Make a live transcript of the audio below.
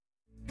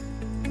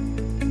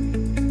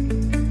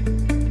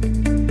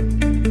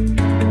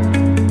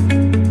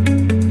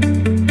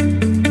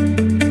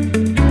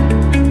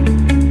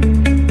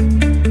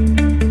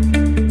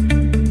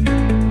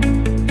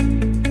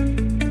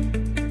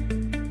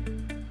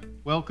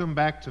Welcome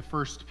back to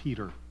 1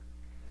 Peter.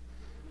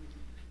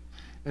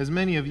 As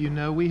many of you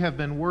know, we have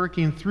been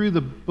working through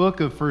the book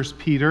of 1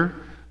 Peter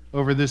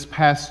over this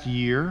past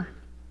year,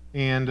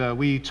 and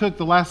we took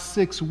the last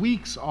 6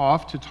 weeks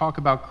off to talk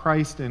about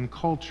Christ and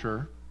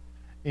culture,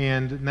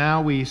 and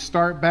now we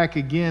start back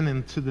again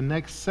into the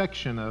next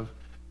section of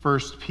 1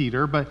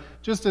 Peter. But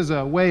just as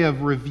a way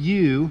of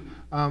review,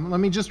 let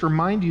me just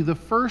remind you, the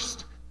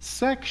first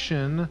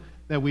section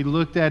that we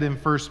looked at in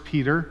 1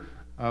 Peter,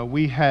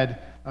 we had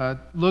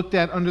looked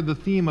at under the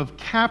theme of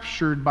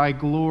captured by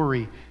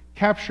glory.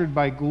 Captured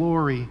by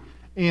glory.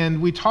 And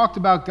we talked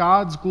about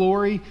God's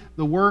glory,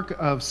 the work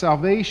of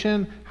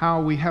salvation, how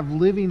we have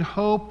living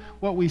hope,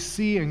 what we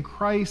see in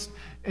Christ.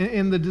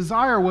 And the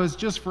desire was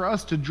just for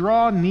us to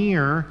draw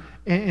near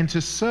and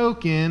to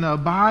soak in,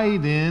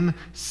 abide in,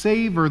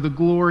 savor the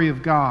glory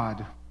of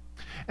God.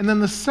 And then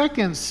the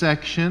second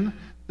section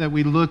that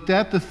we looked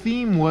at, the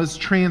theme was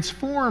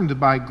transformed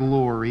by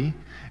glory.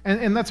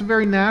 And that's a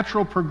very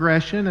natural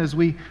progression as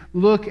we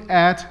look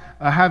at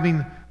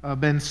having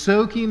been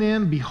soaking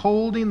in,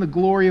 beholding the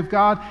glory of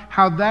God,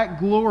 how that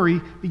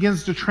glory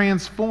begins to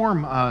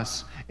transform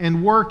us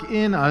and work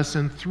in us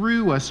and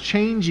through us,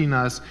 changing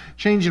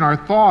our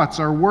thoughts,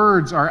 our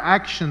words, our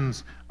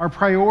actions, our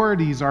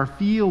priorities, our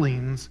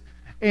feelings.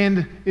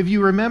 And if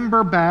you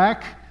remember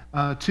back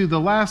to the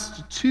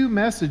last 2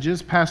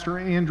 messages Pastor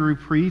Andrew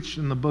preached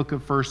in the book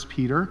of 1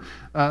 Peter,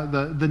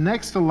 the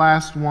next to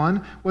last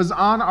one was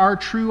on our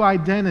true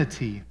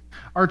identity.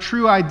 Our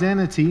true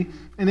identity,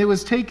 and it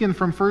was taken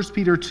from 1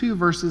 Peter 2,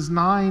 verses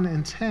 9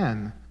 and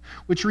 10,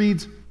 which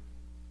reads,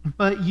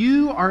 "But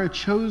you are a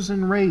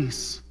chosen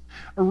race,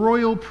 a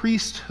royal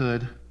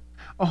priesthood,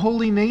 a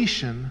holy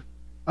nation,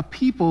 a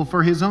people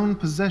for his own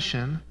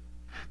possession,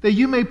 that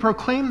you may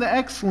proclaim the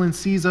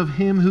excellencies of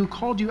him who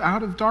called you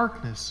out of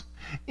darkness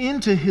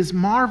into his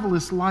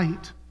marvelous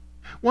light.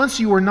 Once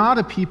you were not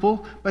a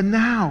people, but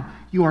now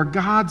you are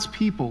God's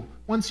people.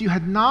 Once you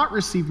had not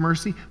received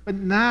mercy, but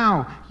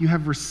now you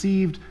have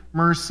received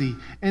mercy."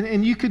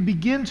 And you could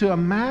begin to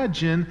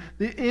imagine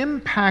the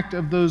impact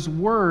of those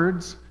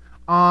words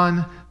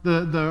on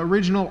the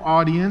original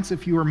audience,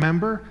 if you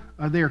remember.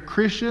 They are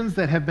Christians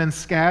that have been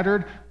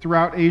scattered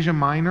throughout Asia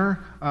Minor,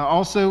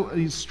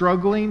 also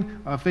struggling,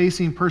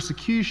 facing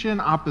persecution,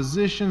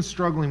 opposition,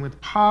 struggling with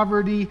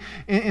poverty.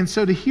 And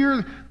so to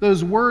hear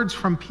those words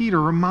from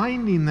Peter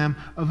reminding them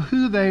of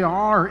who they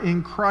are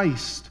in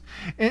Christ.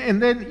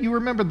 And then you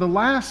remember the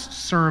last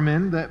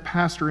sermon that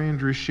Pastor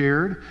Andrew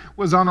shared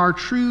was on our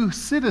true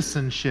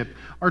citizenship.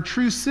 Our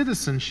true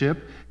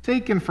citizenship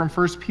taken from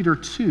 1 Peter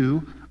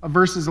 2,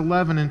 verses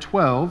 11 and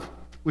 12,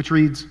 which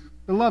reads,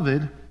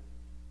 "Beloved,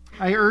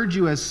 I urge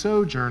you as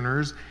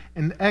sojourners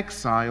and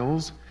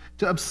exiles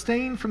to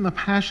abstain from the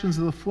passions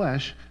of the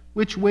flesh,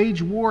 which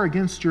wage war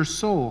against your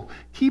soul,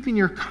 keeping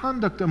your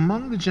conduct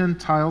among the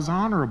Gentiles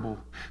honorable,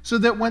 so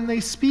that when they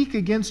speak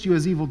against you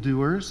as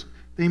evildoers,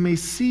 they may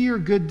see your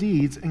good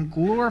deeds and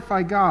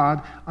glorify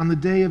God on the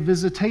day of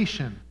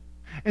visitation."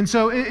 And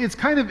so it's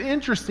kind of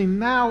interesting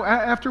now,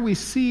 after we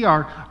see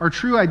our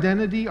true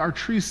identity, our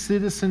true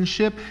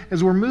citizenship,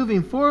 as we're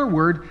moving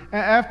forward,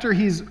 after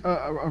he's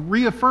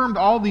reaffirmed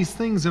all these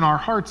things in our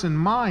hearts and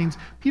minds,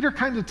 Peter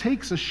kind of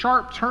takes a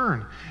sharp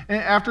turn.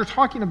 And after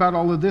talking about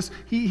all of this,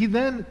 he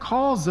then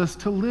calls us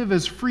to live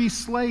as free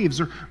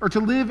slaves or to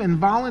live in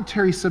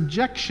voluntary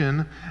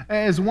subjection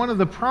as one of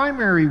the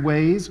primary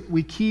ways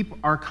we keep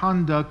our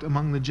conduct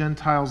among the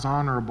Gentiles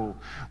honorable.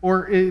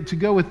 Or to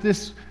go with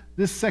this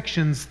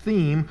section's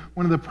theme,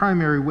 one of the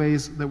primary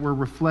ways that we're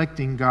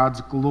reflecting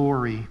God's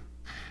glory.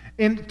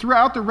 And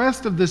throughout the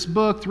rest of this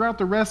book, throughout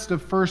the rest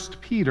of 1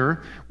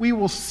 Peter, we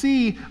will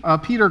see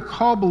Peter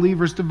call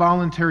believers to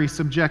voluntary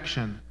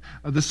subjection.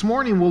 This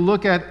morning we'll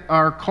look at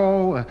our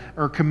call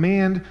or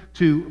command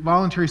to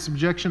voluntary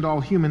subjection to all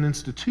human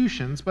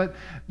institutions, but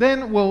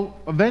then we'll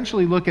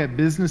eventually look at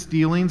business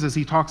dealings as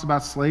he talks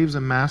about slaves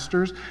and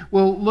masters.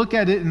 We'll look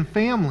at it in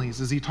families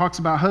as he talks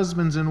about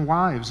husbands and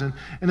wives, and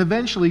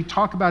eventually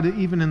talk about it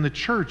even in the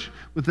church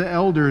with the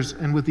elders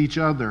and with each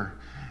other.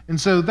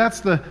 And so that's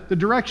the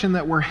direction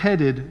that we're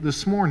headed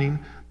this morning.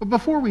 But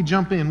before we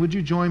jump in, would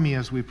you join me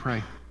as we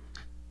pray?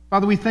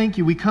 Father, we thank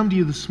you. We come to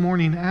you this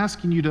morning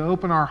asking you to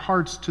open our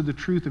hearts to the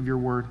truth of your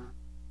word.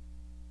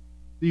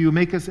 That you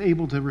make us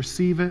able to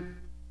receive it.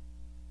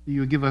 That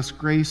you give us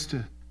grace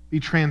to be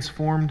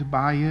transformed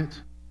by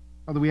it.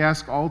 Father, we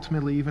ask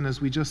ultimately, even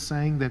as we just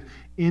sang, that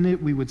in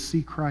it we would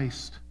see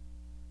Christ.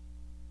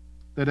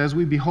 That as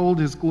we behold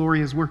his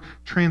glory, as we're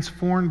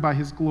transformed by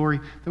his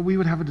glory, that we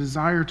would have a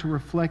desire to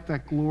reflect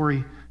that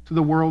glory to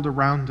the world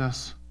around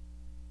us.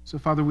 So,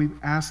 Father, we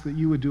ask that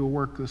you would do a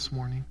work this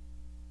morning.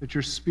 That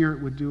your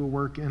Spirit would do a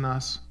work in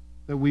us,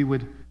 that we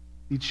would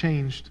be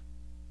changed,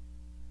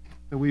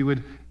 that we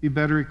would be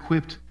better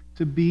equipped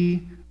to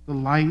be the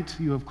light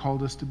you have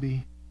called us to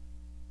be.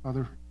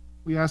 Father,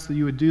 we ask that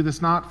you would do this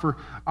not for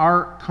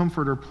our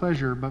comfort or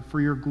pleasure, but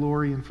for your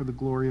glory and for the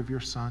glory of your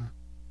Son.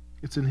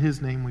 It's in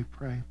his name we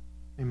pray.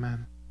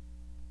 Amen.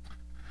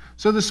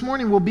 So this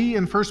morning we'll be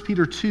in 1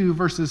 Peter 2,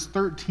 verses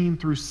 13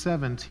 through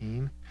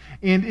 17.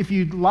 And if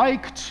you'd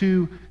like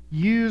to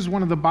use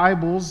one of the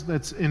Bibles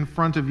that's in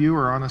front of you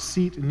or on a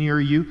seat near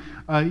you,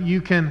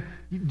 you can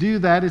do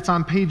that. It's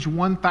on page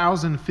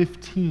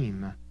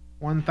 1015.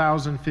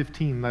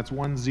 1015, that's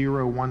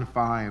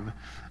 1015.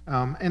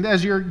 And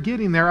as you're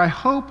getting there, I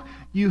hope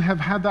you have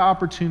had the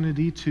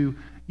opportunity to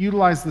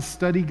utilize the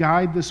study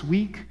guide this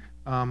week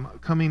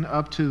coming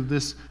up to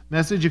this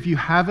message. If you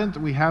haven't,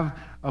 we have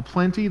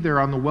plenty. They're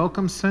on the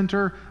Welcome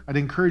Center. I'd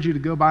encourage you to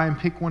go by and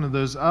pick one of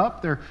those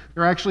up. There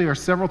actually are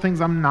several things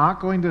I'm not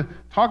going to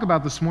talk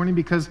about this morning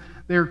because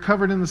they're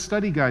covered in the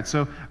study guide.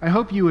 So I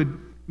hope you would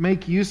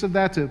make use of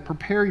that to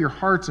prepare your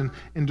hearts and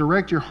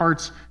direct your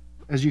hearts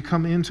as you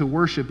come into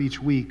worship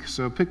each week.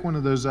 So pick one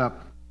of those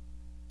up.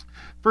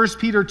 1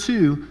 Peter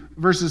 2,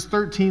 verses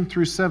 13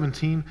 through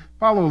 17.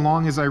 Follow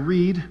along as I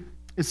read.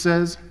 It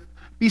says,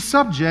 "Be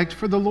subject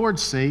for the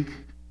Lord's sake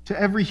to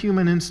every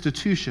human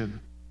institution,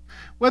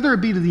 whether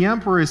it be to the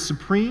emperor as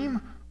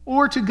supreme,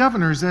 or to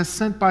governors as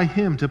sent by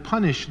him to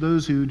punish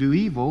those who do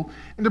evil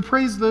and to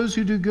praise those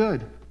who do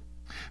good.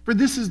 For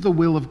this is the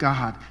will of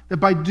God, that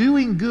by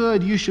doing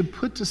good you should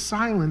put to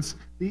silence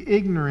the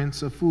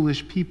ignorance of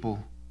foolish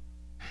people.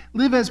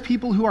 Live as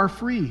people who are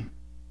free,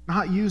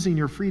 not using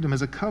your freedom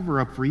as a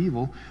cover-up for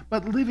evil,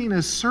 but living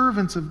as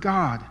servants of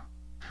God.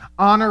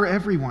 Honor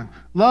everyone,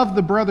 love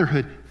the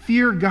brotherhood,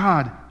 fear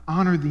God,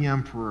 honor the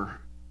emperor."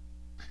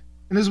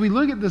 And as we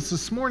look at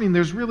this morning,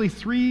 there's really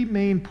three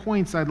main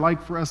points I'd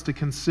like for us to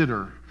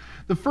consider.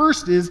 The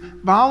first is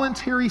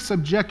voluntary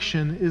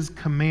subjection is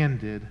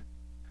commanded.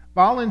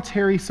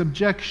 Voluntary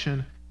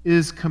subjection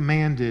is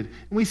commanded.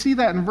 And we see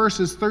that in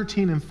verses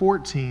 13 and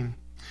 14.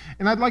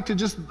 And I'd like to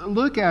just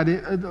look at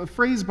it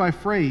phrase by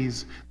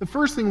phrase. The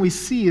first thing we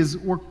see is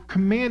we're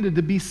commanded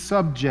to be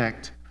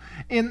subject.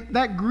 And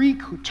that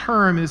Greek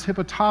term is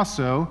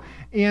hypotasso,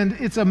 and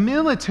it's a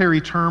military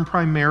term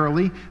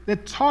primarily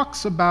that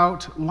talks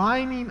about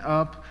lining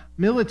up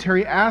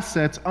military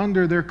assets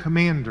under their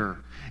commander.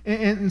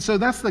 And so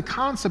that's the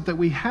concept that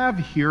we have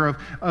here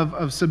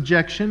of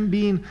subjection,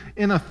 being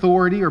in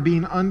authority or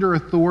being under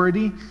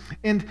authority.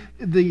 And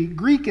the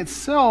Greek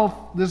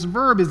itself, this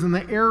verb is in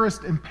the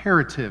aorist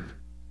imperative.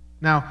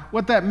 Now,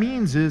 what that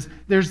means is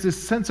there's this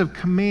sense of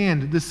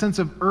command, this sense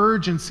of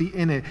urgency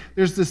in it.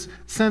 There's this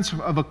sense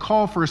of a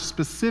call for a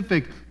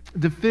specific,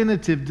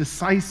 definitive,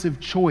 decisive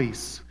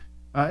choice.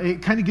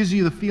 It kind of gives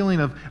you the feeling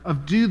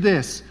of do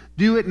this,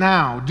 do it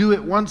now, do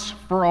it once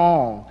for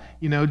all.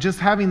 You know, just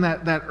having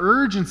that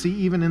urgency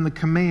even in the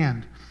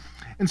command.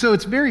 And so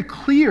it's very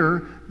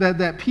clear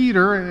that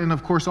Peter, and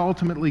of course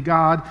ultimately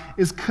God,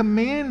 is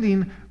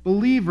commanding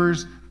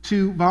believers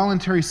to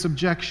voluntary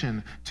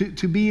subjection,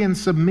 to be in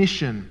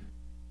submission.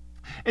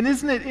 And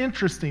isn't it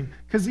interesting?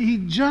 Because he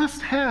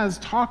just has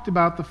talked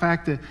about the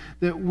fact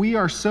that we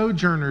are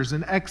sojourners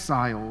and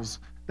exiles,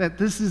 that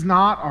this is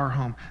not our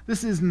home.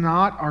 This is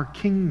not our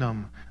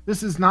kingdom.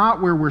 This is not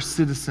where we're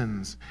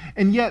citizens.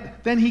 And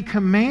yet, then he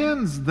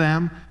commands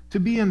them to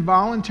be in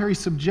voluntary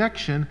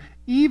subjection,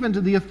 even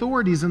to the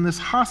authorities in this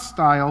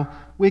hostile,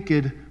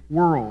 wicked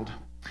world.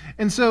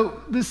 And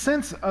so this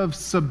sense of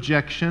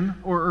subjection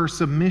or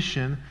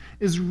submission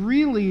is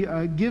really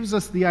gives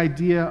us the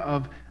idea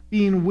of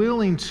being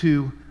willing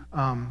to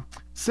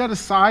set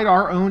aside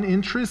our own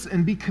interests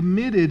and be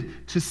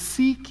committed to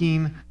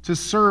seeking to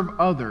serve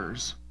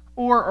others.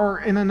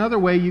 Or in another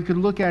way you could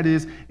look at it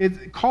is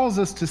it calls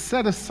us to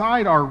set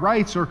aside our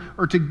rights or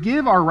to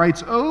give our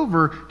rights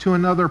over to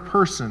another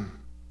person.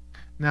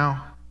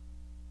 Now,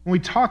 when we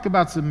talk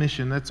about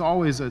submission, that's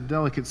always a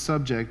delicate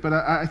subject, but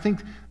I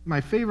think my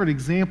favorite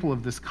example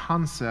of this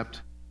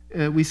concept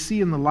we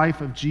see in the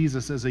life of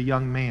Jesus as a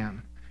young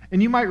man.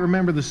 And you might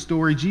remember the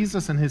story.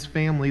 Jesus and his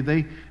family,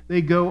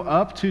 they go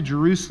up to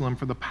Jerusalem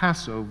for the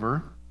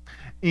Passover.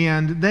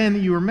 And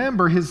then you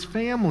remember his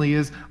family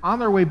is on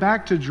their way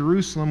back to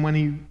Jerusalem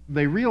when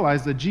they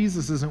realize that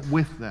Jesus isn't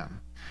with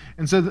them.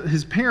 And so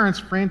his parents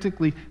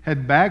frantically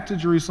head back to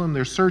Jerusalem.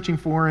 They're searching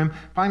for him.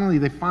 Finally,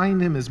 they find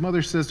him. His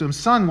mother says to him,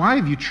 "Son, why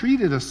have you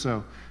treated us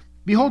so?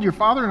 Behold, your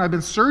father and I have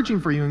been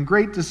searching for you in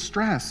great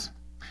distress."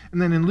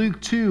 And then in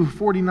Luke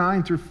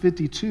 2:49 through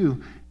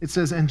 52, it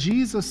says, "And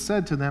Jesus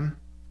said to them,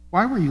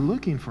 'Why were you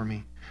looking for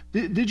me?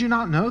 Did you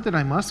not know that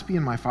I must be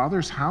in my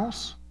Father's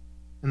house?'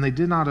 And they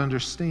did not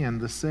understand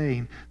the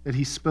saying that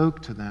he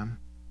spoke to them.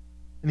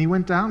 And he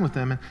went down with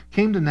them and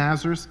came to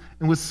Nazareth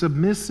and was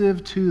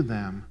submissive to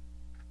them.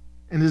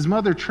 And his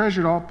mother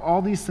treasured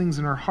all these things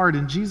in her heart.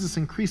 And Jesus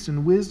increased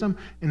in wisdom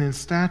and in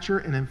stature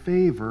and in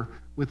favor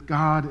with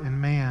God and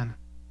man."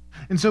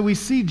 And so we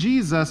see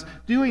Jesus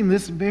doing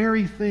this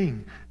very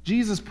thing.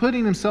 Jesus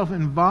putting himself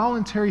in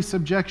voluntary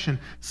subjection,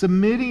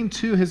 submitting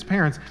to his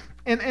parents.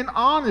 And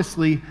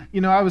honestly,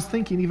 I was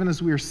thinking, even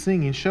as we were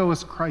singing, "Show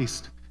us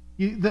Christ."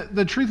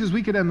 The truth is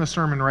we could end the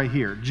sermon right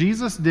here.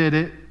 Jesus did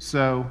it,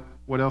 so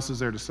what else is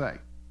there to say?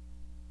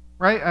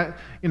 Right?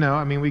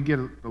 We get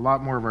a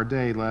lot more of our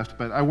day left,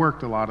 but I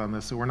worked a lot on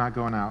this, so we're not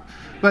going out.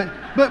 But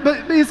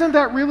isn't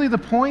that really the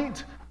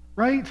point,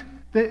 right?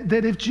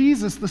 that if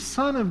Jesus, the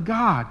Son of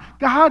God,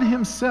 God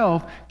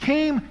himself,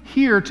 came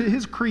here to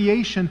his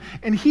creation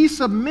and he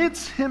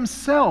submits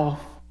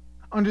himself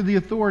under the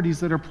authorities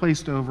that are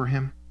placed over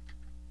him,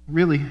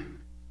 really,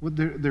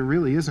 there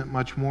really isn't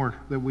much more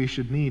that we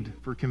should need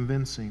for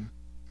convincing.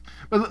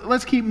 But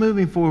let's keep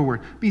moving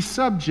forward. Be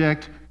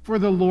subject for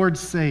the Lord's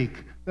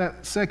sake.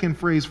 That second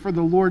phrase, for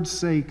the Lord's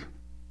sake.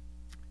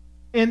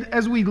 And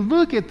as we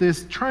look at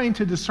this, trying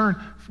to discern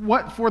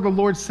what for the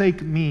Lord's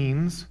sake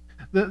means,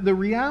 the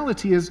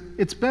reality is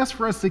it's best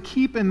for us to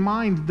keep in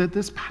mind that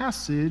this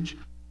passage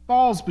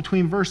falls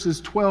between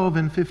verses 12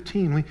 and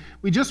 15.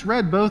 We just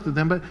read both of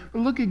them, but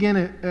look again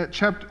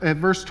at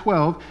verse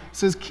 12. It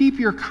says, "Keep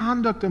your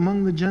conduct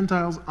among the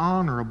Gentiles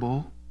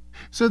honorable,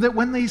 so that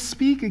when they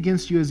speak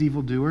against you as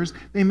evildoers,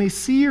 they may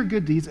see your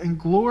good deeds and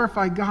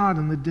glorify God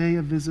in the day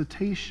of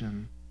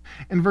visitation."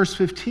 In verse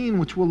 15,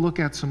 which we'll look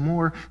at some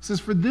more, says,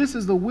 "For this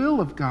is the will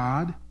of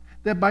God,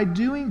 that by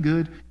doing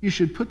good you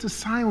should put to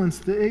silence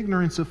the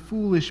ignorance of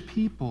foolish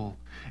people."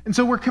 And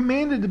so we're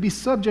commanded to be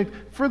subject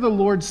for the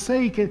Lord's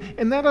sake.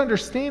 And that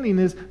understanding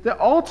is that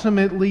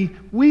ultimately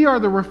we are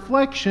the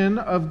reflection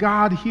of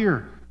God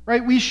here,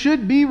 right? We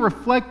should be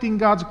reflecting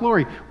God's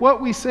glory.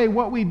 What we say,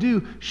 what we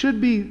do should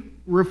be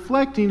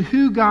reflecting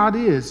who God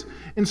is.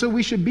 And so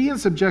we should be in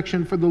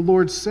subjection for the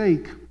Lord's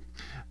sake.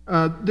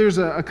 There's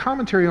a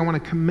commentary I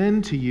want to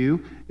commend to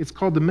you. It's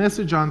called The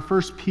Message on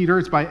 1 Peter.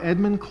 It's by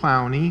Edmund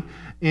Clowney,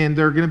 and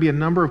there are going to be a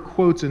number of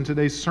quotes in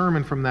today's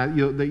sermon from that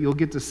you'll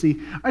get to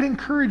see. I'd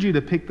encourage you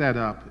to pick that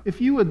up.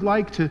 If you would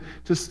like to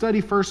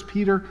study 1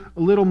 Peter a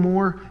little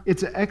more,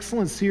 it's an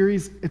excellent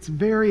series. It's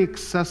very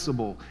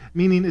accessible,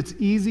 meaning it's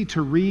easy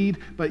to read,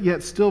 but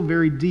yet still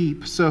very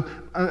deep. So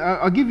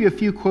I'll give you a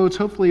few quotes.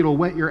 Hopefully it'll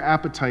whet your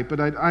appetite, but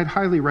I'd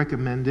highly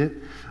recommend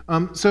it.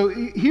 So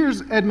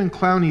here's Edmund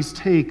Clowney's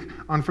take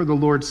on for the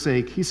Lord's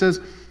sake. He says,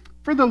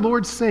 "For the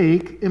Lord's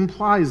sake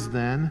implies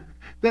then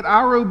that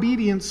our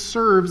obedience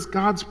serves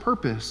God's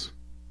purpose.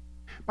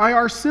 By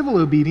our civil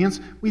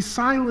obedience, we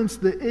silence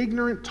the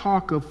ignorant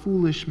talk of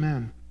foolish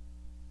men."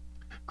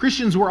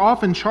 Christians were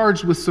often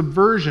charged with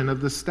subversion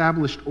of the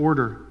established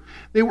order.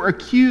 They were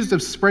accused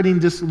of spreading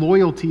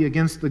disloyalty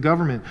against the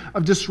government,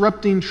 of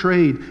disrupting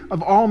trade,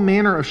 of all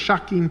manner of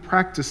shocking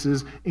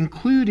practices,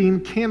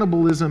 including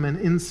cannibalism and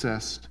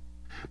incest.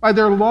 By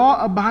their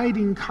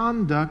law-abiding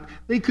conduct,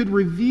 they could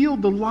reveal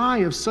the lie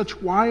of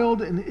such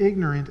wild and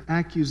ignorant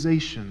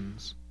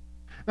accusations.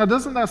 Now,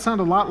 doesn't that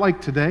sound a lot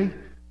like today?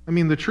 I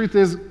mean, the truth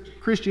is,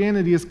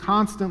 Christianity is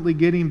constantly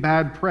getting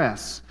bad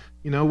press.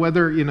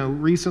 Whether,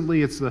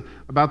 recently it's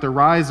about the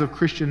rise of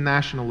Christian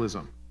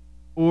nationalism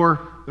or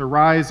the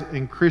rise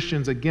in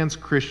Christians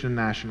against Christian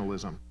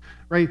nationalism,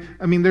 right?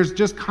 I mean, there's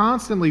just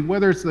constantly,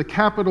 whether it's the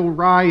Capitol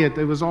riot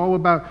that was all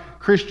about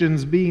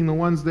Christians being the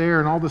ones there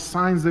and all the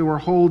signs they were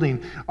holding,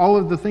 all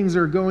of the things that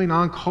are going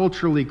on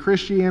culturally,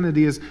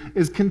 Christianity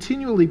is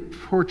continually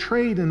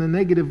portrayed in a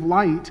negative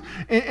light.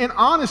 And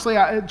honestly,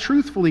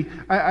 truthfully,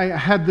 I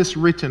had this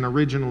written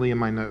originally in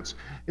my notes.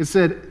 It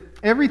said,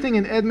 everything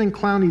in Edmund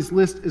Clowney's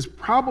list has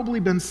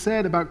probably been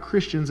said about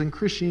Christians and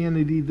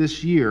Christianity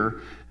this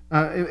year,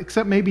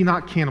 except maybe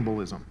not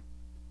cannibalism.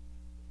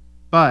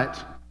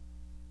 But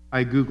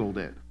I Googled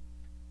it.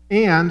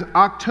 And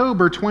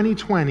October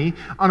 2020,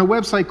 on a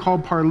website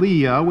called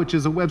Parlia, which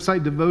is a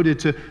website devoted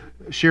to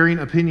sharing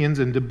opinions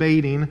and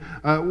debating,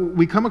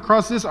 we come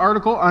across this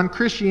article on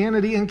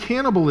Christianity and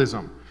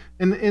cannibalism.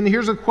 And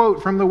here's a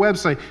quote from the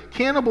website.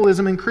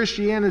 "Cannibalism in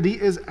Christianity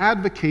is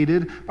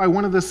advocated by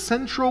one of the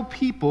central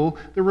people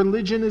the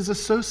religion is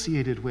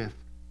associated with.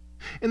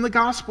 In the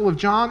Gospel of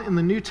John, in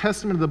the New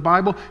Testament of the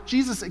Bible,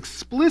 Jesus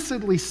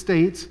explicitly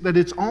states that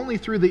it's only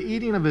through the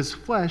eating of his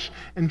flesh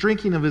and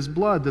drinking of his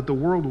blood that the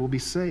world will be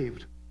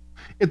saved.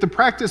 If the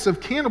practice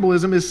of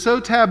cannibalism is so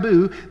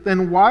taboo,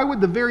 then why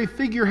would the very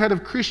figurehead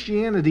of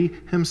Christianity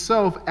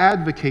himself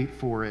advocate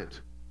for it?"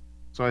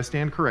 So I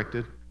stand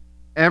corrected.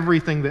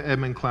 Everything that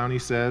Edmund Clowney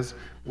says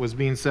was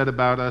being said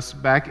about us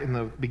back in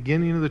the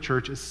beginning of the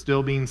church is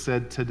still being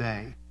said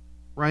today.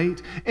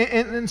 Right?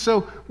 And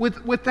so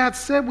with that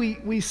said,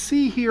 we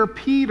see here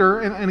Peter,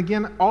 and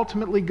again,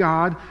 ultimately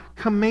God,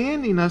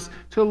 commanding us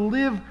to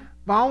live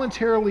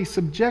voluntarily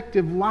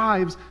subjective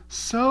lives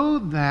so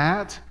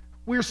that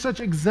we're such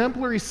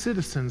exemplary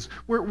citizens.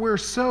 We're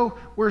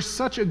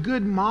such a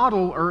good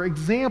model or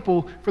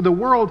example for the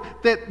world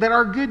that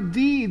our good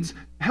deeds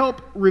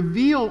help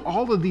reveal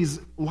all of these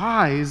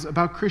lies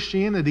about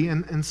Christianity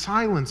and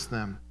silence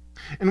them.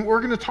 And we're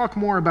going to talk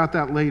more about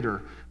that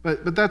later.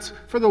 But that's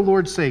for the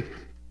Lord's sake.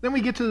 Then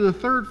we get to the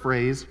third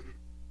phrase,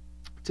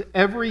 to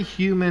every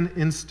human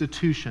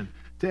institution.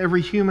 To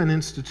every human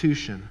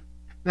institution.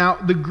 Now,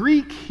 the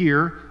Greek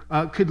here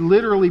could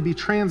literally be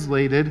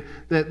translated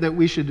that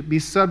we should be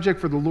subject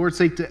for the Lord's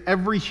sake to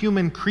every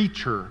human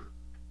creature.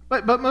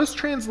 But most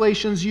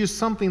translations use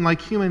something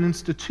like human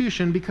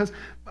institution because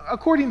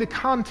according to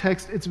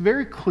context, it's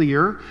very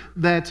clear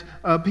that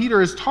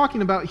Peter is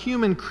talking about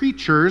human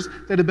creatures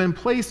that have been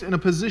placed in a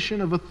position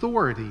of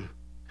authority.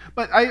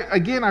 But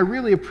I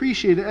really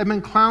appreciate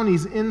Edmund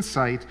Clowney's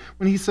insight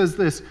when he says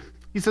this,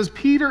 He says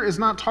Peter is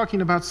not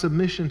talking about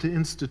submission to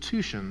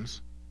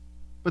institutions,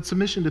 but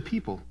submission to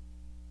people.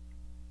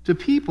 To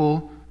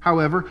people,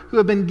 however, who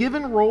have been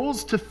given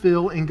roles to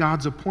fill in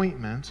God's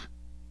appointment.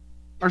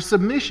 Our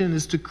submission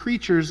is to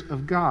creatures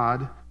of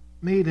God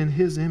made in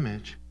His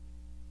image.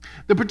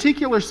 The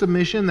particular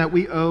submission that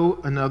we owe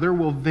another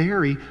will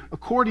vary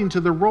according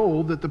to the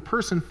role that the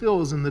person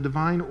fills in the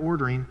divine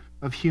ordering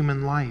of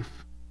human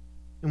life.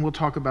 And we'll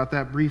talk about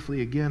that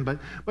briefly again.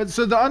 But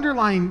so the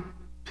underlying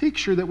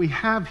picture that we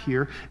have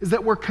here is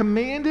that we're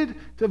commanded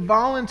to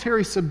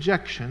voluntary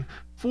subjection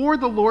for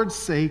the Lord's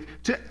sake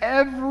to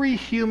every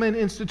human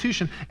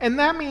institution. And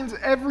that means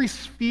every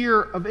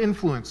sphere of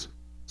influence.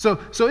 So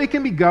it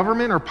can be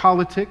government or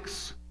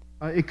politics.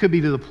 It could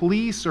be to the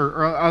police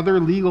or other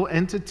legal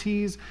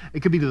entities.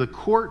 It could be to the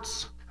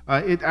courts.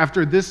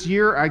 After this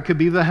year, it could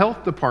be the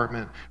health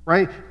department,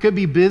 right? It could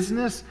be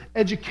business,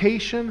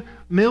 education,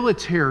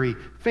 military,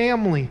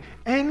 family,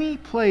 any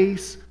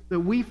place that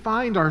we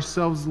find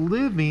ourselves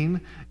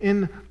living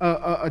in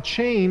a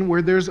chain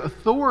where there's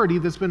authority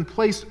that's been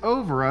placed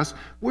over us.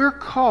 We're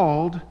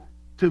called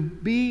to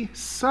be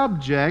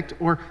subject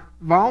or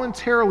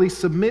voluntarily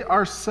submit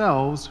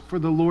ourselves for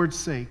the Lord's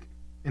sake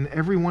in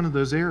every one of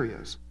those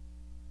areas.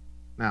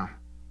 Now,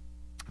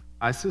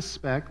 I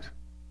suspect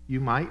you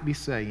might be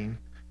saying,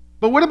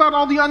 but what about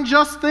all the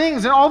unjust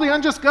things and all the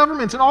unjust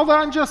governments and all the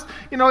unjust,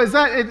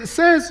 it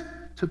says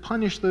to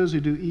punish those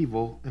who do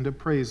evil and to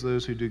praise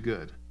those who do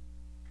good.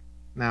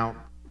 Now,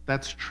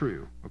 that's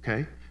true,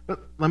 okay?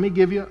 But let me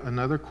give you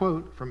another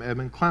quote from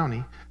Edmund Clowney.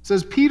 It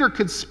says, Peter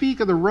could speak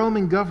of the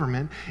Roman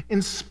government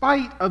in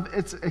spite of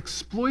its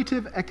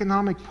exploitive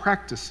economic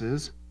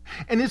practices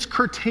and its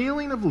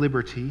curtailing of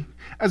liberty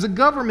as a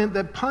government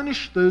that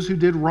punished those who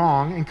did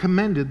wrong and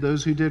commended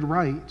those who did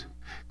right.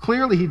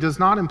 Clearly, he does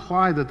not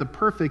imply that the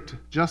perfect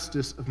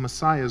justice of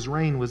Messiah's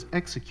reign was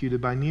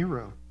executed by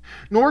Nero,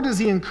 nor does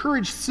he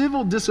encourage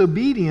civil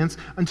disobedience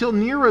until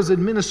Nero's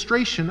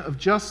administration of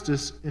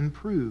justice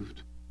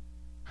improved.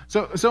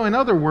 So in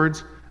other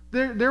words,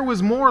 there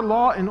was more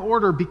law and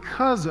order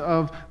because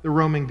of the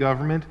Roman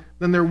government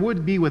than there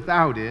would be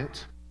without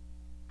it.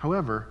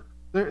 However,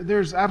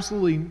 there's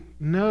absolutely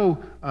no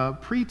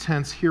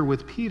pretense here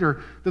with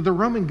Peter that the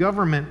Roman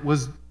government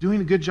was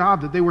doing a good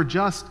job, that they were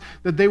just,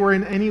 that they were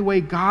in any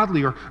way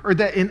godly, or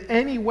that in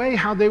any way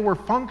how they were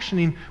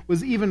functioning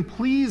was even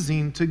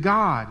pleasing to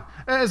God.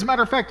 As a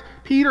matter of fact,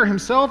 Peter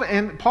himself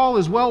and Paul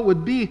as well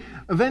would be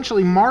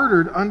eventually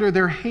martyred under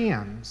their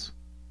hands.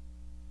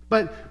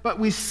 But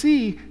we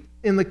see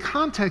in the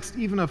context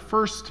even of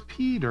 1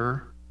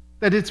 Peter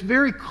that it's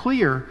very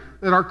clear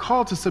that our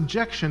call to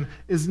subjection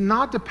is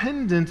not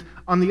dependent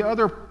on the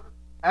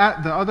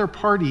other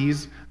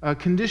party's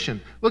condition.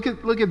 Look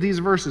at these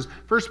verses.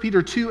 1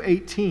 Peter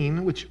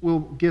 2:18, which we'll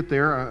get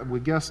there,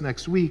 we guess,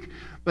 next week.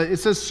 But it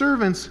says,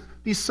 servants,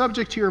 be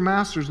subject to your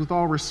masters with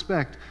all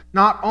respect,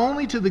 not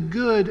only to the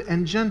good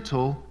and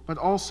gentle, but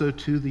also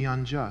to the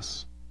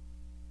unjust.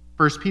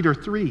 1 Peter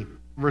 3,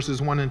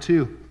 verses 1 and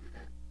 2.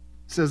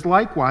 It says,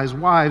 likewise,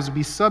 wives,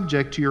 be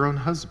subject to your own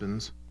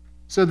husbands,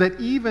 so that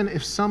even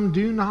if some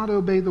do not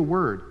obey the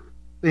word,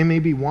 they may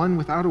be won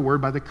without a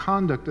word by the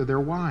conduct of their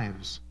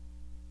wives,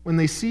 when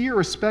they see your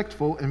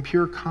respectful and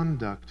pure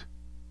conduct.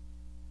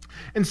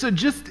 And so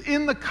just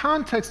in the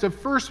context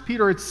of 1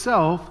 Peter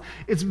itself,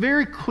 it's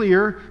very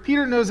clear.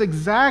 Peter knows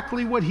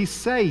exactly what he's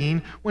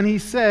saying when he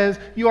says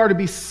you are to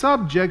be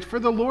subject for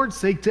the Lord's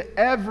sake to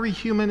every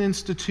human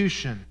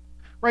institution.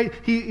 Right?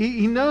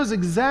 He knows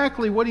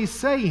exactly what he's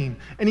saying,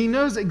 and he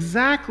knows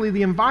exactly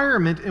the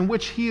environment in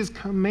which he is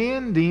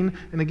commanding,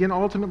 and again,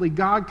 ultimately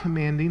God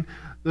commanding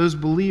those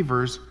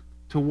believers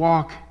to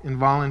walk in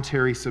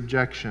voluntary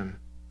subjection.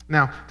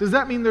 Now, does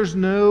that mean there's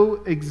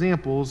no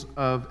examples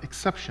of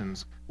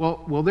exceptions?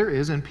 Well, there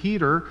is, and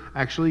Peter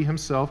actually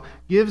himself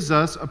gives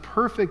us a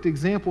perfect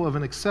example of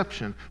an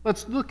exception.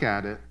 Let's look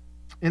at it.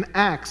 In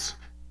Acts,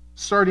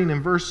 starting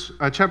in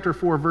chapter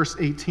 4, verse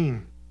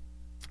 18,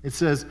 it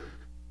says,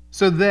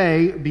 so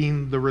they,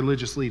 being the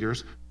religious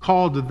leaders,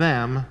 called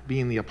them,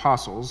 being the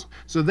apostles,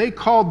 so they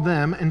called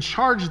them and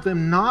charged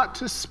them not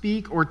to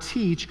speak or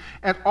teach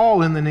at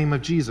all in the name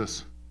of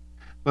Jesus.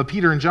 But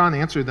Peter and John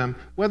answered them,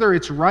 whether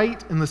it's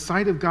right in the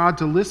sight of God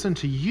to listen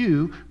to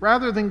you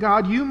rather than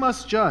God, you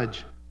must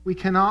judge. We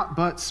cannot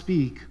but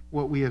speak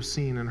what we have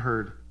seen and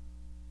heard.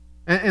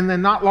 And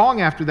then not long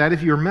after that,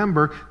 if you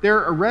remember,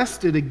 they're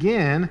arrested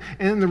again,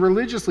 and the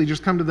religious leaders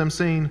come to them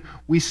saying,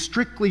 we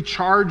strictly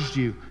charged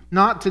you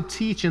not to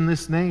teach in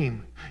this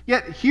name.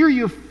 Yet here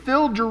you have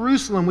filled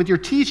Jerusalem with your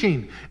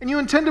teaching, and you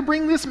intend to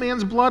bring this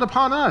man's blood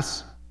upon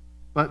us.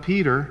 But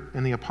Peter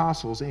and the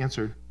apostles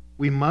answered,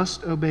 we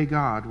must obey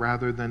God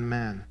rather than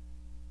men.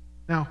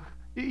 Now,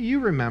 you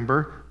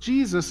remember,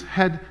 Jesus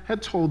had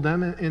told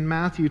them in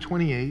Matthew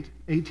 28,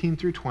 18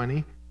 through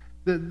 20,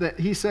 that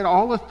he said,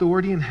 all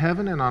authority in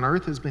heaven and on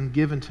earth has been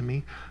given to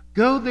me.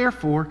 Go,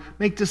 therefore,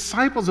 make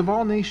disciples of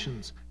all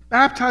nations,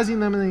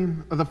 baptizing them in the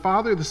name of the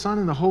Father, the Son,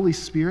 and the Holy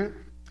Spirit,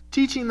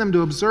 teaching them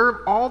to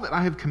observe all that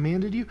I have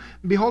commanded you.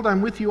 And behold,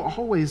 I'm with you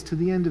always to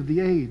the end of the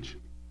age.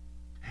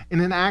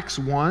 And in Acts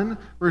 1,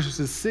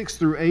 verses 6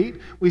 through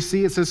 8, we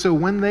see it says, "So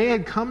when they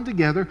had come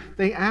together,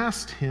 they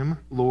asked him,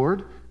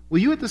 'Lord, will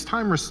you at this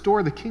time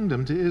restore the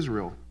kingdom to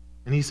Israel?'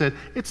 And he said,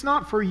 'It's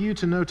not for you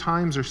to know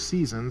times or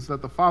seasons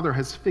that the Father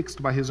has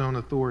fixed by his own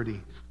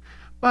authority.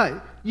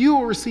 But you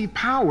will receive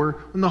power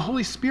when the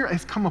Holy Spirit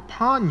has come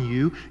upon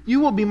you. You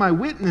will be my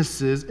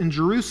witnesses in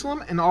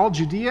Jerusalem and all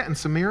Judea and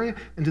Samaria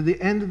and to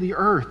the end of the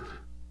earth.'"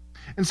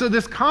 And so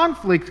this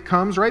conflict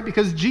comes, right,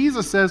 because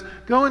Jesus says,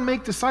 "Go and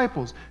make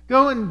disciples.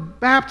 Go and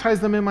baptize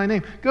them in my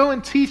name. Go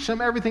and teach them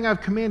everything I've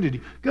commanded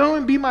you. Go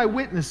and be my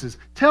witnesses.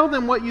 Tell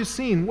them what you've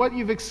seen, what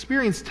you've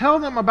experienced. Tell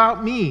them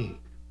about me."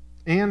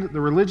 And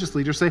the religious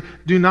leaders say,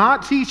 "Do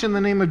not teach in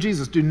the name of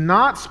Jesus. Do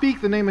not speak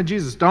the name of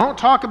Jesus. Don't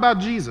talk about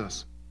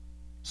Jesus."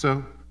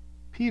 So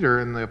Peter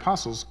and the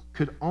apostles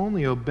could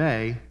only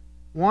obey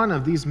one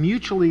of these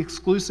mutually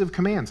exclusive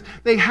commands.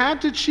 They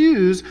had to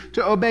choose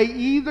to obey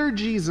either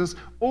Jesus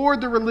or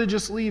the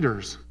religious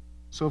leaders.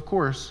 So, of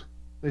course,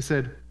 they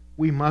said,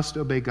 "We must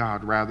obey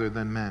God rather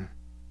than men."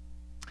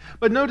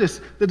 But notice,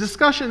 the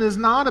discussion is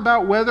not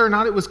about whether or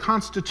not it was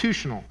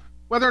constitutional,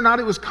 whether or not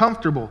it was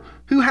comfortable,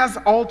 who has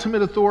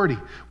ultimate authority,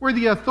 were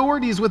the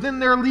authorities within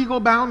their legal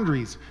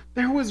boundaries.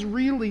 There was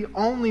really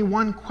only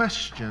one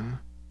question: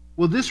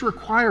 will this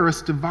require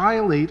us to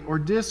violate or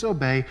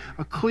disobey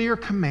a clear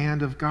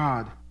command of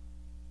God?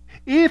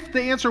 If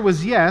the answer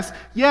was yes,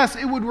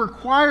 it would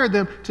require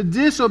them to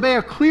disobey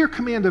a clear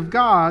command of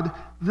God,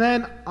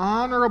 then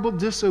honorable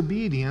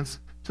disobedience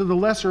to the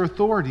lesser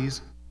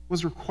authorities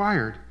was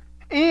required.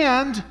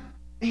 And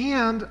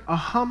a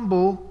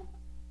humble,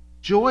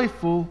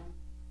 joyful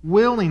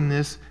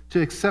willingness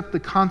to accept the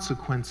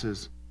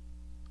consequences.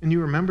 And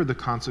you remember the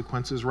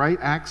consequences, right?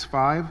 Acts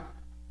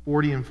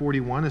 5:40 and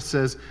 41, it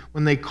says,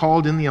 "When they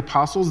called in the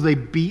apostles, they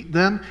beat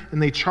them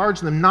and they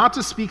charged them not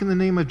to speak in the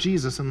name of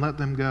Jesus and let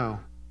them go.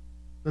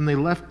 Then they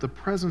left the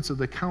presence of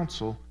the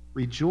council,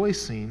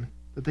 rejoicing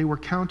that they were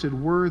counted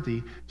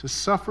worthy to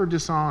suffer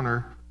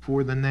dishonor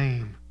for the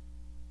name."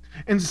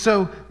 And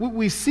so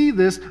we see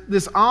this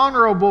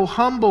honorable,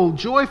 humble,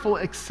 joyful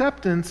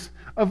acceptance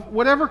of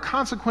whatever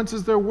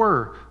consequences there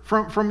were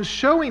from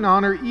showing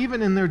honor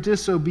even in their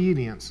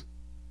disobedience.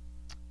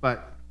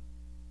 But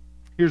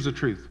here's the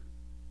truth.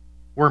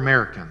 We're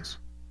Americans.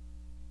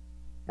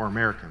 We're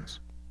Americans.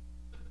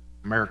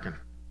 American.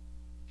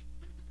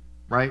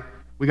 Right?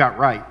 We got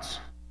rights.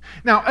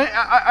 Now,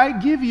 I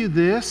give you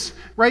this,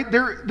 right?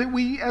 That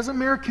we as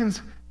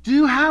Americans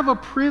do have a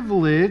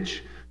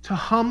privilege to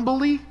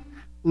humbly,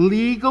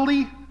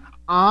 legally,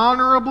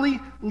 honorably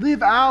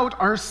live out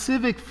our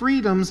civic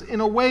freedoms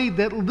in a way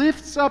that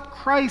lifts up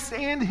Christ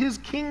and his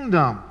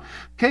kingdom.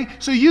 Okay?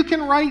 So you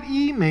can write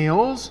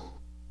emails.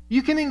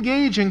 You can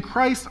engage in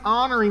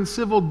Christ-honoring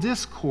civil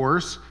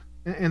discourse,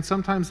 and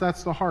sometimes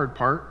that's the hard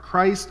part,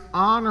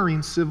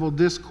 Christ-honoring civil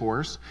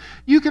discourse.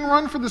 You can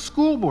run for the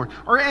school board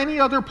or any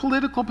other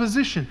political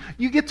position.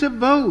 You get to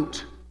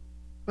vote.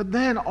 But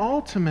then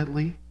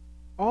ultimately,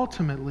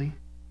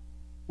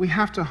 we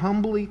have to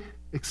humbly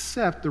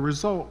accept the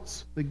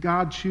results that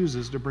God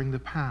chooses to bring to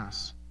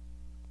pass.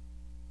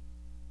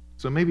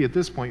 So maybe at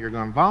this point you're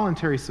going,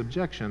 voluntary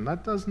subjection,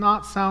 that does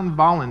not sound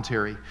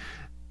voluntary.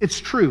 It's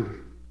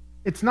true.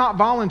 It's not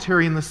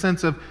voluntary in the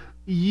sense of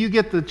you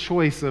get the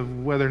choice of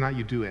whether or not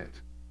you do it.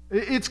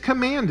 It's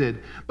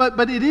commanded.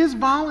 But it is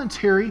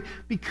voluntary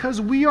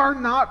because we are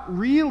not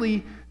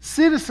really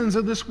citizens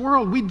of this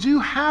world. We do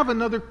have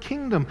another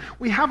kingdom.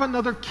 We have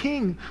another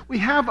king. We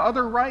have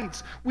other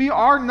rights. We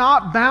are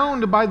not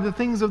bound by the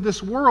things of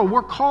this world.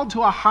 We're called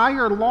to a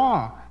higher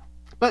law.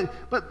 But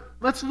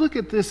let's look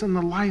at this in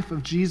the life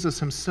of Jesus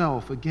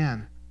himself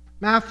again.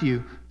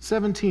 Matthew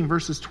 17,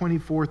 verses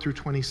 24 through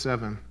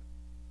 27.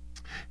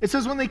 It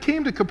says, "When they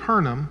came to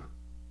Capernaum,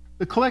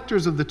 the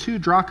collectors of the 2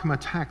 drachma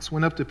tax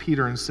went up to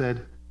Peter and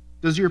said,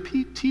 'Does your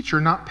teacher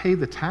not pay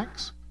the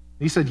tax?'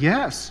 And he said,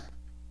 'Yes.'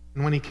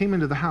 And when he came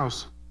into the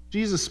house,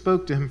 Jesus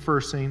spoke to him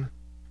first, saying,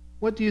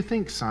 'What do you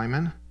think,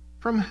 Simon?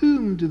 From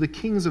whom do the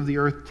kings of the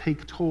earth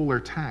take toll or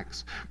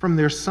tax? From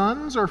their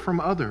sons or from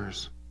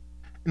others?'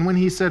 And when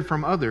he said,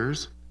 'From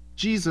others,'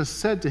 Jesus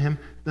said to him,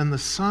 'Then the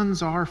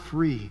sons are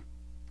free.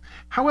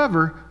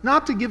 However,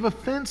 not to give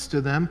offense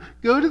to them,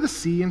 go to the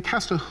sea and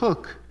cast a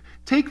hook.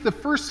 Take the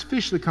first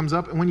fish that comes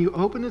up, and when you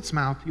open its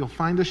mouth, you'll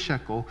find a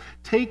shekel.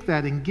 Take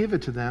that and give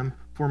it to them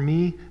for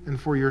me and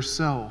for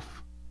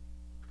yourself.'"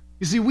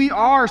 You see, we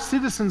are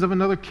citizens of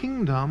another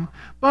kingdom,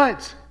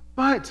 but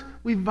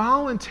we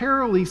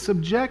voluntarily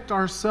subject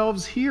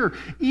ourselves here,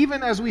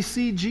 even as we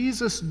see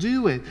Jesus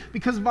do it,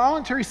 because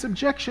voluntary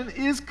subjection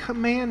is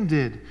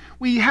commanded.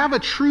 We have a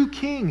true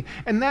king,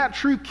 and that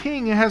true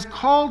king has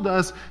called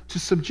us to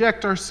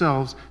subject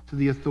ourselves to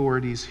the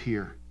authorities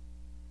here.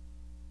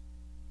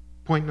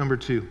 Point number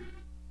 2.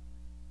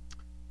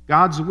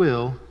 God's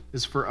will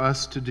is for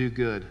us to do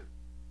good.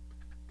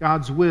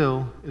 God's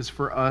will is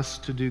for us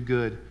to do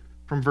good.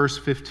 From verse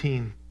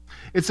 15.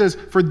 It says,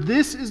 "For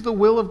this is the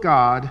will of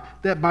God,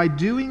 that by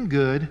doing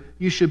good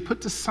you should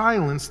put to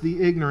silence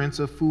the ignorance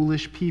of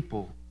foolish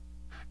people."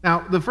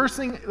 Now, the first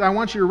thing I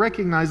want you to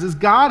recognize is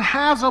God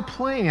has a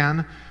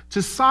plan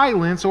to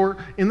silence, or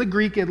in the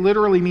Greek it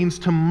literally means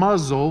to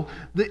muzzle,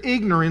 the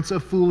ignorance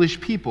of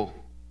foolish people.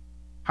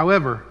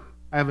 However,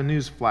 I have a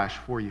news flash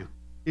for you.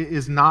 It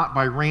is not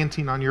by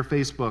ranting on your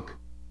Facebook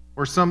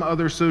or some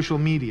other social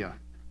media.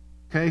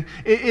 Okay?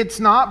 It's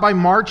not by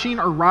marching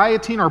or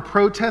rioting or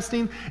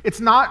protesting.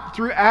 It's not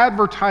through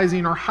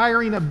advertising or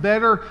hiring a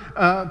better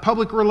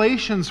public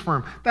relations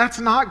firm. That's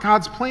not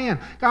God's plan.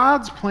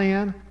 God's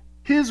plan,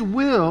 His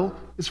will,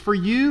 is for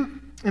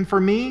you and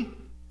for me,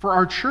 for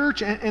our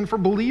church, and for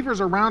believers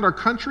around our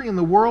country and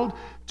the world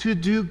to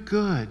do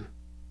good.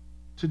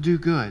 To do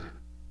good.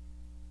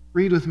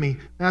 Read with me.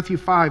 Matthew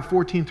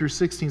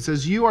 5:14-16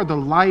 says, "You are the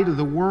light of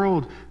the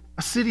world.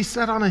 A city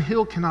set on a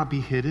hill cannot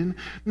be hidden,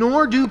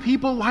 nor do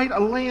people light a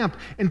lamp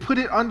and put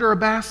it under a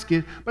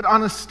basket, but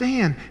on a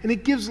stand, and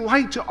it gives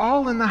light to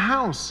all in the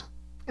house.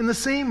 In the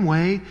same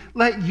way,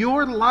 let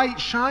your light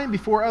shine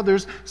before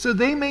others, so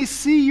they may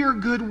see your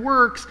good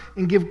works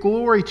and give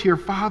glory to your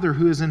Father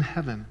who is in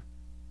heaven."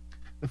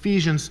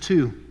 Ephesians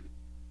 2,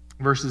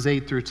 verses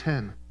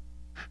 8-10.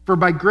 "For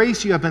by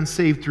grace you have been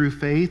saved through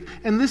faith,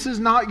 and this is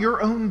not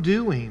your own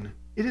doing.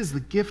 It is the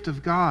gift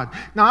of God,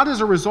 not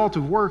as a result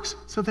of works,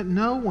 so that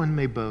no one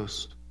may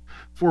boast.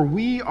 For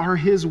we are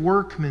His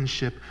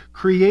workmanship,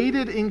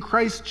 created in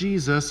Christ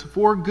Jesus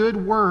for good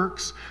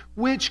works,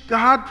 which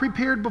God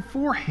prepared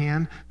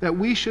beforehand that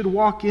we should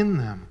walk in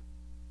them."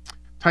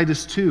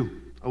 Titus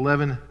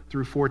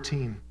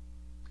 2:11-14.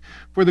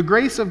 "For the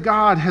grace of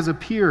God has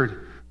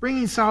appeared,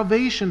 bringing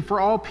salvation for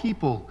all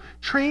people,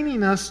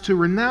 training us to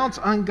renounce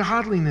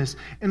ungodliness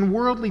and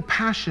worldly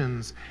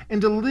passions,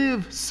 and to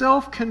live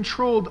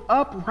self-controlled,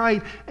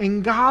 upright,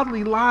 and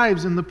godly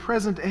lives in the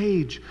present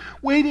age,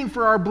 waiting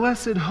for our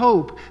blessed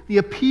hope, the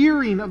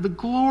appearing of the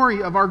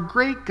glory of our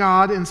great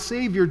God and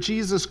Savior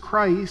Jesus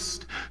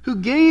Christ, who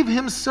gave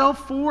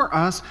Himself for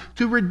us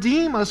to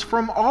redeem us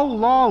from all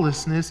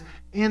lawlessness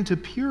and to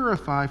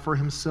purify for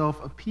Himself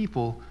a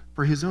people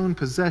for His own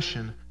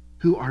possession,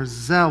 who are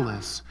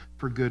zealous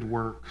for good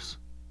works."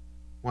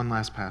 One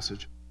last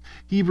passage.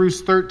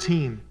 Hebrews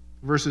 13,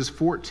 verses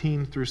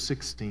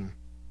 14-16.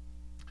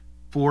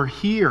 "For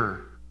here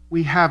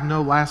we have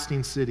no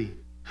lasting city,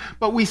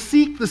 but we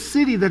seek the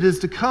city that is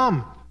to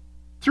come.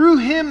 Through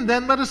Him,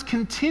 then, let us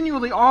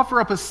continually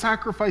offer up a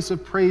sacrifice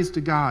of praise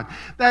to God.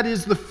 That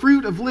is the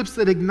fruit of lips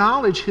that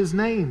acknowledge His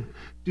name.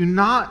 Do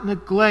not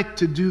neglect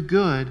to do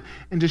good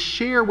and to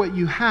share what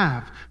you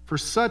have, for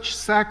such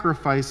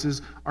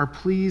sacrifices are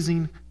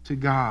pleasing to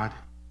God."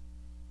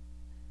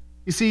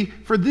 You see,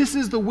 for this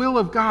is the will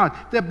of God,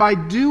 that by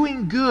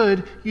doing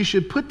good you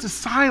should put to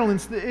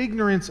silence the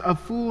ignorance of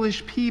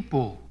foolish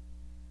people.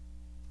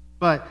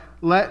 But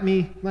let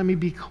me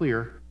be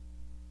clear,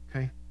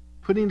 okay?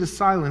 Putting to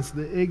silence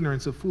the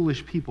ignorance of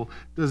foolish people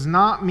does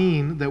not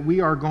mean that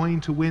we are going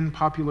to win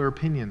popular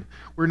opinion.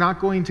 We're not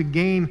going to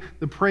gain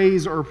the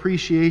praise or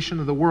appreciation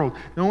of the world.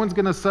 No one's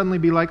going to suddenly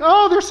be like,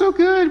 "Oh, they're so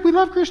good, we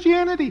love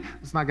Christianity."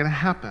 It's not going to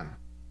happen.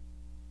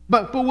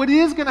 But what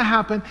is going to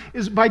happen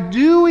is by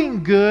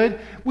doing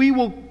good, we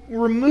will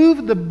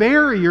remove the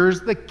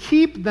barriers that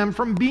keep them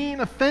from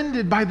being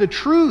offended by the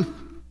truth,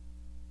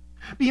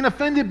 being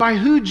offended by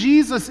who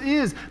Jesus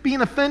is, being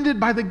offended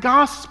by the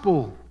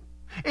gospel.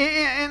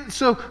 And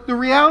so the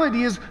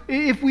reality is,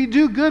 if we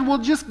do good, we'll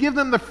just give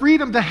them the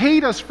freedom to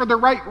hate us for the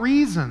right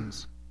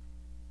reasons,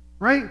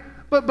 right?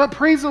 But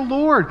praise the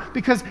Lord,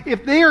 because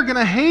if they are going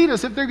to hate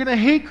us, if they're going to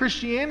hate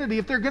Christianity,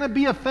 if they're going to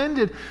be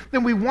offended,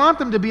 then we want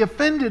them to be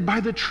offended by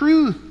the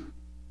truth.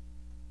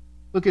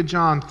 Look at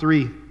John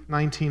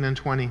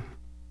 3:19-20.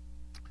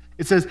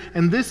 It says,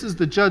 "And this is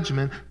the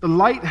judgment. The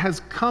light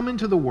has come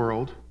into the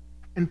world,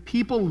 and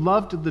people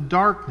loved the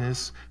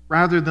darkness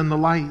rather than the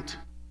light,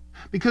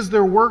 because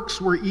their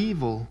works were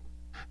evil.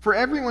 For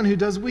everyone who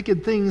does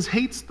wicked things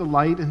hates the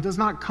light and does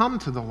not come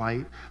to the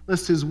light,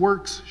 lest his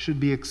works should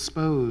be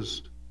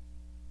exposed."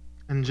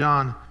 In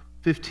John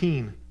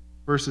 15,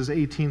 verses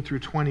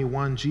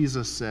 18-21,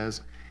 Jesus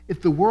says,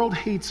 "If the world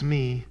hates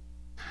me,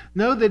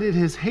 know that it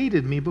has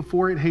hated me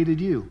before it hated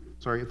you."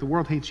 Sorry, if the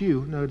world hates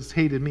you, know it has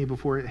hated me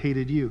before it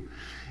hated you.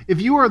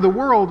 "If you are the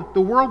world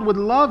would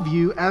love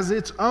you as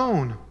its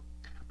own.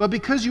 But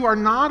because you are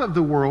not of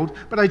the world,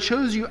 but I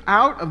chose you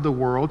out of the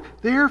world,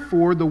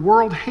 therefore the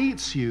world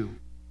hates you.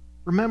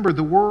 Remember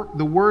the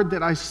word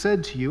that I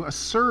said to you, a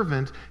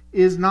servant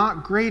is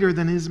not greater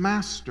than his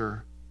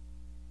master.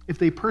 If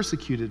they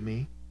persecuted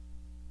me,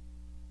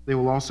 they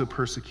will also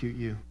persecute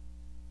you.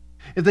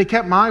 If they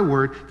kept my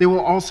word, they will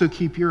also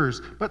keep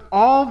yours. But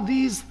all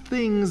these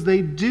things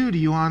they do to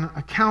you on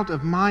account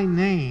of my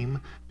name,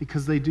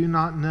 because they do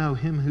not know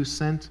Him who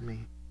sent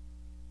me."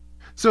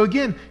 So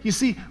again, you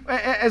see,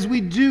 as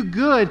we do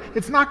good,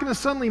 it's not going to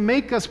suddenly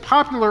make us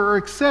popular or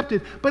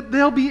accepted, but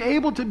they'll be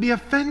able to be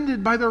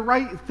offended by the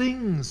right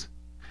things.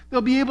 They'll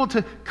be able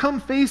to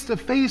come face to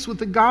face with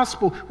the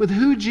gospel, with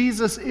who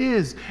Jesus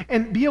is,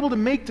 and be able to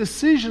make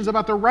decisions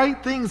about the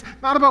right things,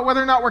 not about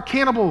whether or not we're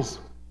cannibals.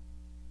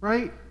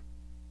 Right?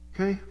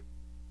 Okay?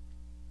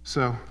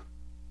 So,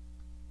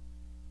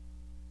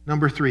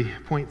 Number 3,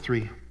 point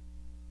 3.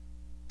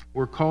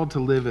 We're called to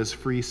live as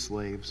free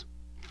slaves.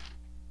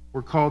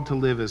 We're called to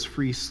live as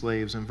free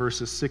slaves in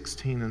verses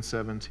 16 and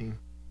 17.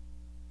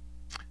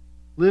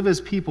 Live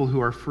as people who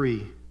are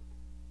free,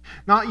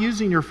 not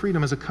using your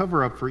freedom as a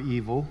cover-up for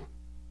evil,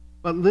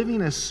 but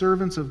living as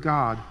servants of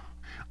God.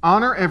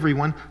 Honor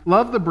everyone,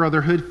 love the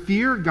brotherhood,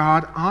 fear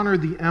God, honor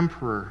the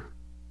emperor.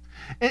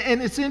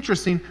 And it's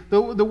interesting,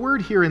 the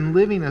word here in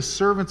living as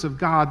servants of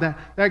God,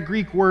 that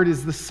Greek word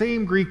is the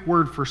same Greek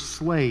word for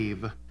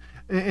slave.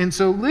 And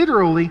so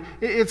literally,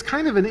 it's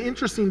kind of an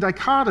interesting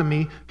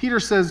dichotomy. Peter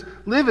says,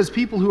 live as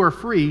people who are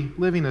free,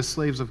 living as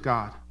slaves of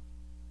God.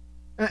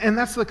 And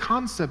that's the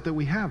concept that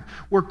we have.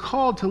 We're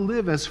called to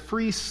live as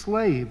free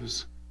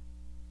slaves.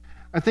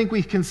 I think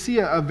we can see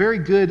a very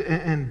good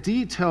and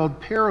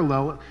detailed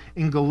parallel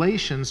in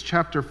Galatians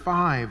chapter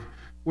 5,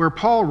 where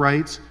Paul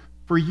writes,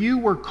 "For you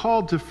were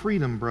called to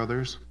freedom,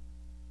 brothers.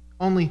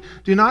 Only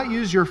do not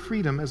use your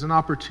freedom as an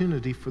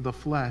opportunity for the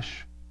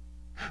flesh,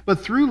 but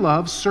through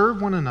love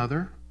serve one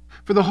another.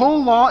 For the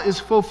whole law is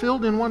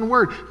fulfilled in one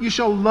word: you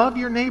shall love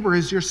your neighbor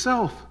as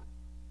yourself.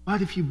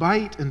 But if you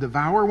bite and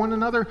devour one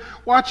another,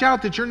 watch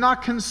out that you're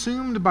not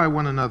consumed by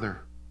one another.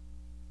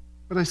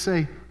 But I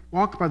say,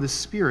 walk by the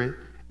Spirit,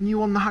 and you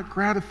will not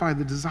gratify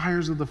the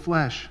desires of the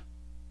flesh.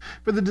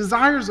 For the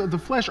desires of the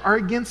flesh are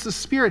against the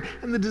Spirit,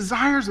 and the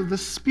desires of the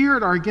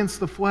Spirit are against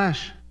the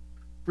flesh.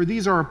 For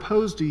these are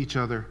opposed to each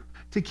other,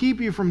 to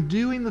keep you from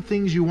doing the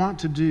things you want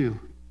to do.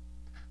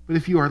 But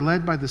if you are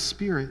led by the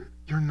Spirit,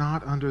 you're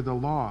not under the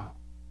law.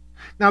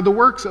 Now the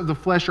works of the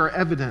flesh are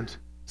evident: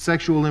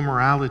 sexual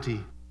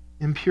immorality,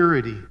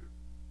 impurity,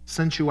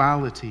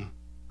 sensuality,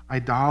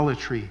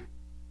 idolatry,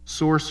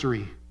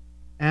 sorcery,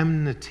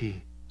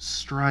 enmity,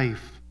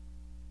 strife,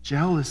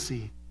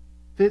 jealousy,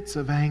 fits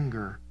of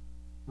anger,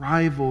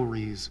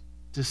 rivalries,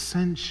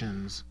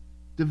 dissensions,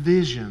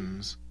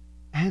 divisions,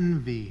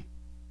 envy,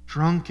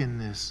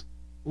 drunkenness,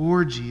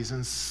 orgies,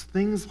 and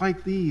things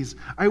like these.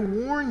 I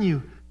warn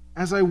you,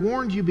 as I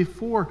warned you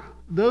before,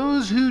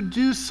 those who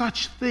do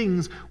such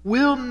things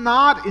will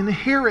not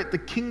inherit the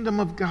kingdom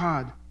of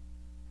God.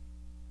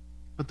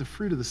 But the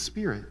fruit of the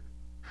Spirit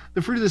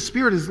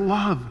is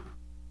love,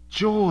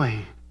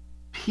 joy,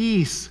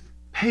 peace,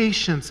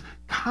 patience,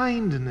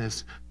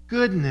 kindness,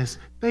 goodness,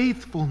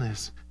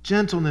 faithfulness,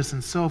 gentleness,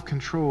 and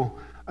self-control.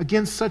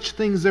 Against such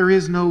things there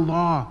is no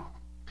law.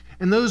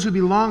 And those who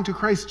belong to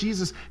Christ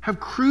Jesus have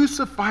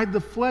crucified the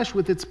flesh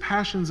with its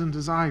passions and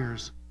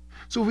desires.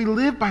 So if we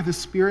live by the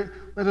Spirit,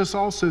 let us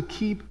also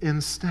keep in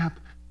step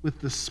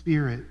with the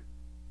Spirit.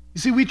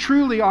 You see, we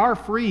truly are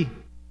free.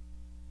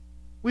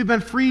 We've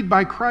been freed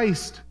by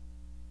Christ.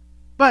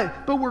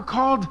 But we're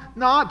called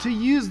not to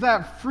use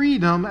that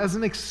freedom as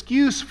an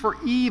excuse for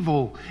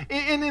evil.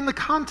 And in the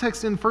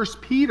context in 1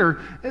 Peter,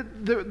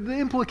 the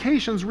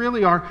implications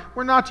really are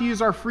we're not to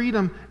use our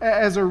freedom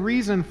as a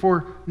reason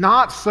for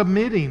not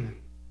submitting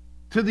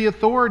to the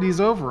authorities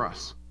over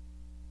us.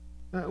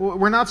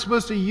 We're not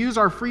supposed to use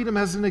our freedom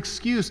as an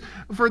excuse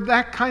for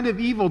that kind of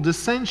evil,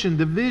 dissension,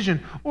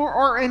 division,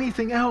 or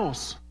anything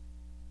else.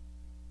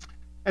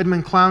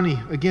 Edmund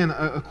Clowney, again,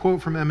 a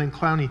quote from Edmund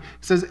Clowney,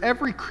 says,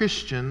 "Every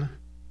Christian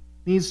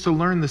needs to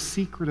learn the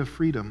secret of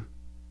freedom.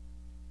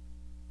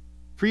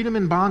 Freedom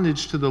in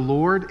bondage to the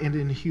Lord and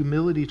in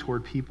humility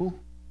toward people.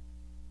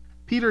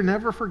 Peter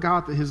never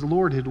forgot that his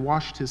Lord had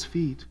washed his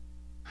feet.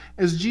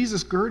 As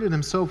Jesus girded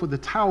himself with a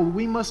towel,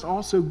 we must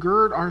also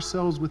gird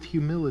ourselves with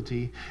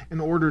humility in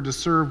order to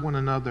serve one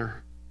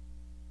another."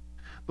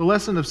 The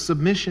lesson of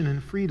submission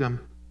and freedom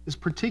is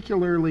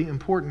particularly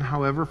important,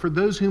 however, for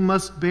those who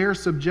must bear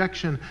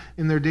subjection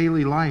in their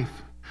daily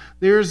life.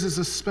 Theirs is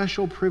a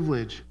special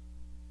privilege.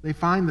 They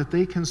find that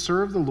they can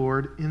serve the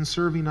Lord in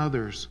serving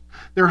others.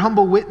 Their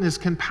humble witness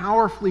can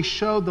powerfully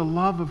show the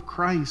love of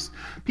Christ.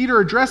 Peter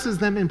addresses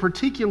them in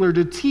particular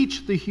to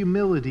teach the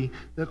humility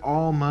that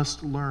all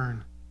must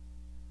learn.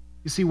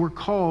 You see, we're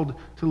called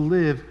to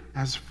live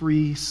as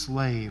free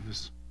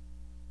slaves.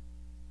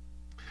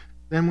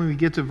 Then when we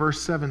get to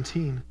verse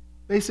 17,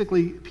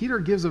 basically, Peter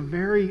gives a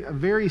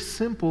very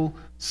simple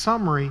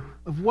summary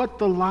of what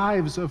the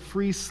lives of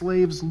free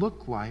slaves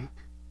look like.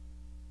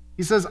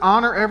 He says,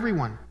 honor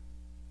everyone,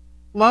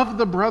 love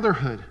the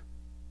brotherhood,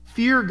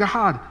 fear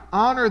God,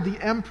 honor the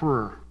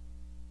emperor.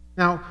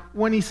 Now,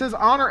 when he says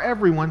honor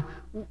everyone,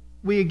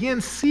 we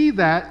again see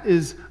that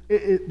is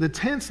the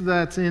tense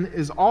that's in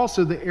is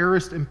also the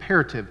aorist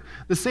imperative,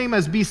 the same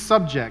as be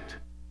subject,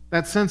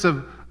 that sense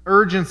of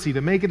urgency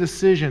to make a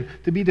decision,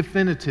 to be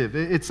definitive.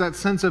 It's that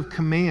sense of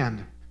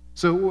command.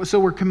 So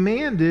we're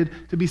commanded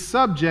to be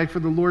subject for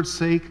the Lord's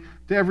sake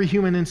to every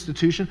human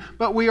institution,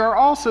 but we are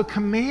also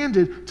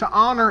commanded to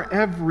honor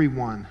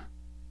everyone.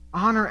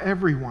 Honor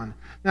everyone.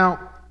 Now,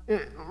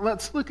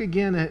 let's look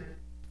again at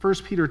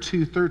 1 Peter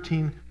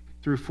 2:13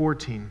 through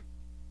 14.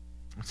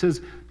 It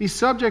says, be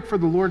subject for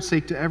the Lord's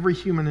sake to every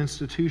human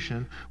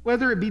institution,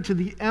 whether it be to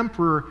the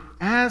emperor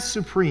as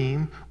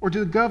supreme or to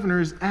the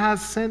governors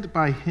as sent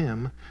by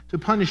him to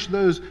punish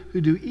those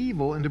who do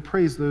evil and to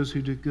praise those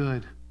who do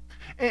good.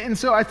 And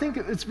so I think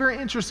it's very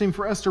interesting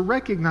for us to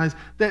recognize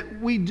that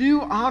we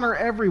do honor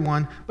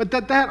everyone, but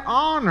that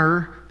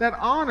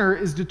honor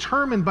is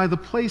determined by the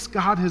place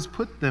God has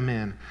put them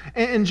in.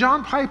 And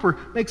John Piper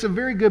makes a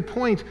very good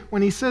point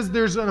when he says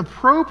there's an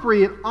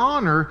appropriate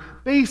honor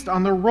based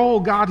on the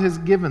role God has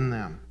given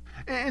them.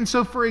 And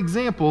so, for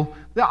example,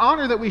 the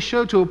honor that we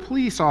show to a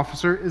police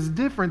officer is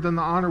different than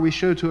the honor we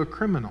show to a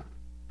criminal.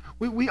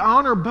 We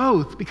honor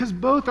both because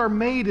both are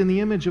made in the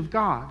image of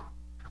God.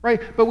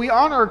 Right? But we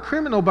honor a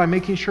criminal by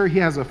making sure he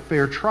has a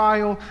fair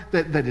trial,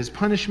 that his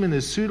punishment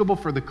is suitable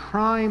for the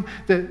crime,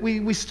 that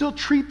we still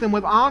treat them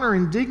with honor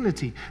and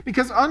dignity.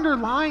 Because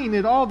underlying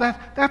it all,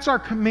 that's our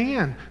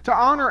command, to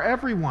honor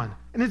everyone.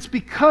 And it's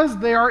because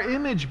they are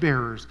image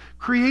bearers,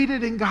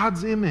 created in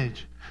God's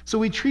image. So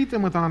we treat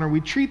them with honor,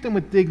 we treat them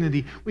with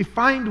dignity. We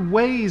find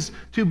ways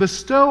to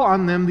bestow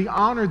on them the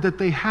honor that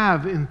they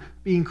have in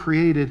being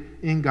created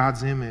in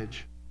God's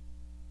image.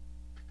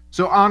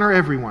 So honor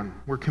everyone.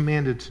 We're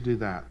commanded to do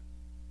that.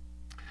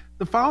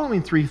 The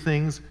following three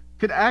things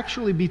could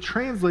actually be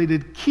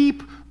translated: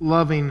 keep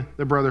loving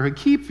the brotherhood,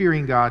 keep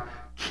fearing God,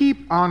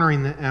 keep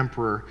honoring the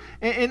emperor.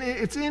 And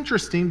it's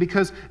interesting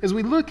because as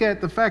we look at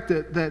the fact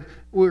that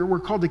we're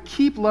called to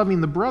keep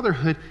loving the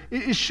brotherhood,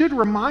 it should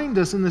remind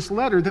us in this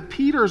letter that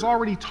Peter has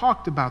already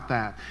talked about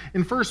that.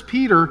 In 1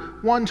 Peter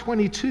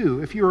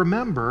 1:22, if you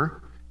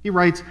remember, he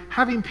writes,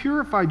 "Having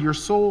purified your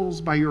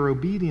souls by your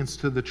obedience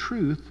to the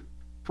truth,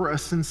 for a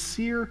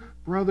sincere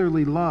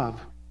brotherly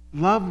love,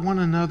 love one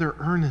another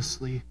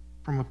earnestly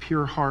from a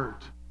pure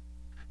heart."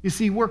 You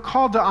see, we're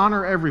called to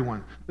honor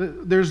everyone.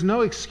 There's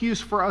no excuse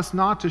for us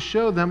not to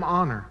show them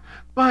honor.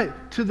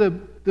 But to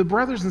the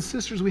brothers and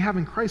sisters we have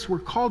in Christ, we're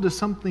called to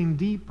something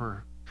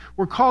deeper.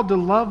 We're called to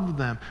love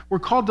them. We're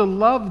called to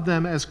love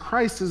them as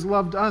Christ has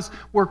loved us.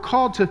 We're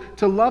called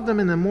to love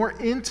them in a more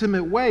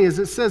intimate way, as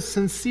it says,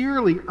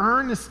 sincerely,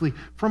 earnestly,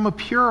 from a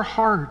pure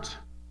heart.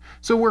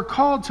 So we're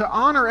called to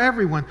honor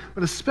everyone,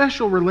 but a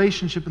special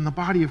relationship in the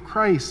body of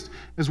Christ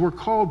as we're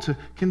called to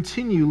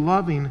continue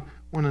loving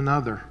one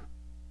another.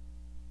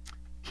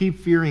 Keep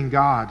fearing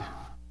God.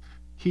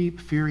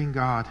 Keep fearing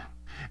God.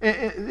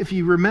 If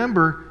you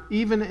remember,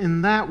 even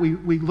in that,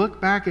 we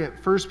look back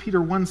at 1 Peter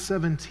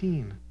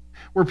 1:17,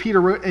 where Peter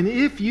wrote, "And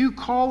if you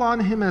call on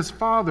him as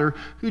Father,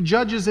 who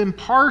judges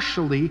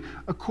impartially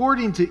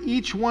according to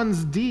each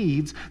one's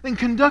deeds, then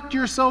conduct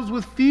yourselves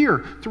with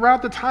fear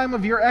throughout the time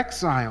of your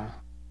exile."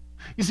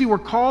 You see, we're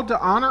called to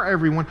honor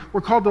everyone.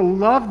 We're called to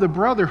love the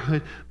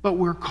brotherhood, but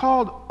we're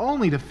called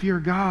only to fear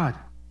God.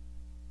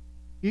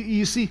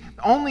 You see,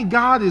 only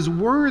God is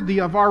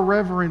worthy of our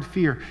reverent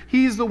fear.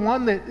 He's the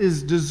one that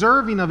is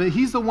deserving of it.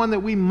 He's the one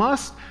that we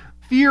must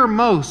fear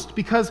most,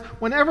 because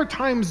whenever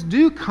times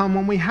do come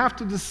when we have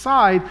to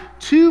decide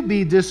to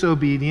be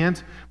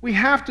disobedient, we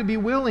have to be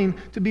willing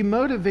to be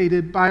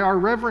motivated by our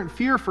reverent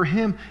fear for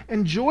Him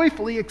and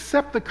joyfully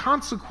accept the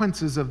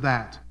consequences of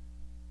that.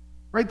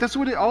 Right? That's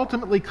what it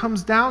ultimately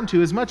comes down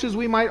to. As much as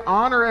we might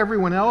honor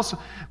everyone else,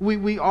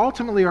 we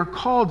ultimately are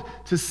called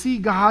to see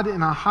God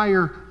in a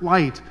higher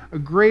light, a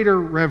greater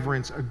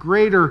reverence, a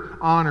greater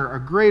honor, a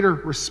greater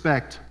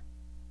respect.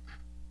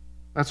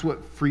 That's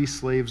what free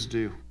slaves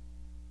do.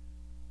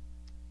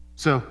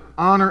 So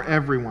honor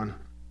everyone.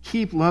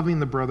 Keep loving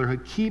the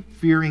brotherhood. Keep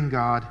fearing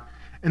God.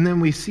 And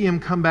then we see him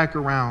come back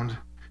around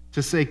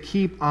to say,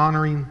 keep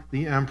honoring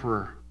the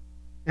emperor.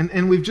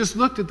 And we've just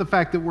looked at the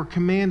fact that we're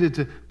commanded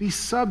to be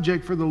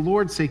subject for the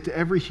Lord's sake to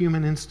every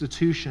human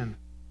institution.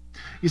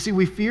 You see,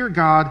 we fear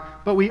God,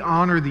 but we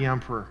honor the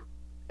emperor.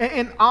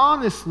 And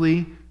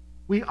honestly,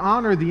 we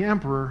honor the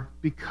emperor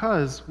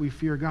because we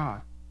fear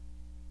God.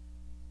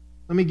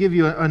 Let me give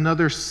you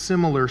another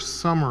similar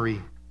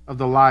summary of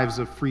the lives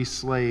of free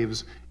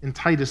slaves in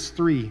Titus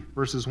 3,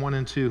 verses 1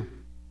 and 2.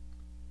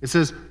 It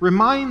says,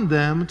 "Remind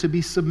them to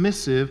be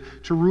submissive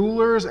to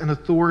rulers and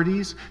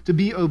authorities, to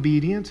be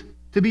obedient,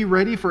 to be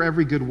ready for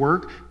every good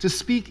work, to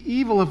speak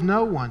evil of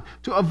no one,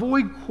 to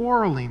avoid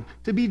quarreling,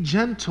 to be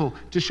gentle,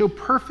 to show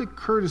perfect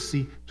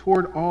courtesy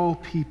toward all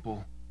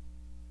people."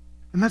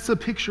 And that's the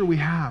picture we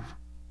have.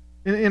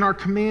 In our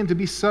command to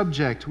be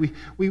subject, we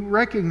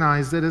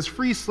recognize that as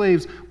free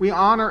slaves, we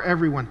honor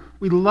everyone.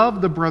 We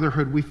love the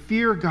brotherhood. We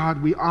fear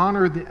God. We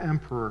honor the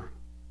emperor.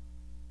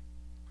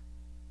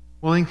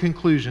 Well, in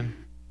conclusion,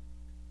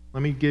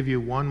 let me give you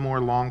one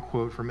more long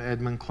quote from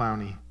Edmund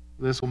Clowney.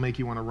 This will make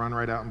you want to run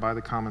right out and buy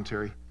the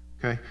commentary,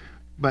 okay?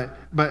 But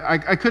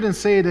I couldn't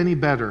say it any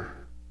better.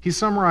 He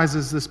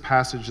summarizes this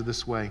passage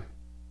this way.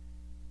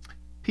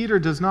 Peter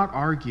does not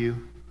argue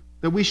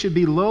that we should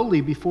be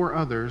lowly before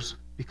others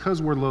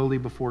because we're lowly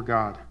before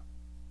God.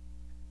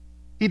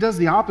 He does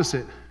the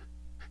opposite.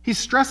 He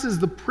stresses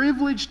the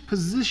privileged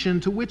position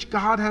to which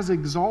God has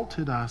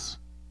exalted us.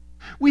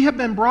 We have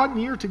been brought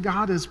near to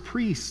God as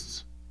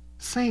priests,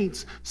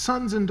 saints,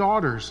 sons and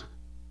daughters.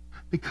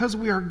 Because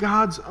we are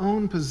God's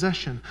own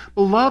possession,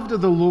 beloved of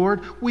the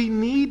Lord, we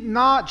need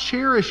not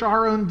cherish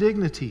our own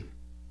dignity.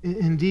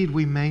 Indeed,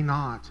 we may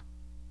not.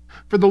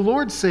 For the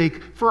Lord's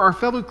sake, for our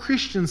fellow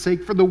Christians'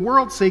 sake, for the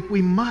world's sake,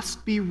 we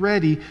must be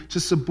ready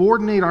to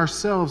subordinate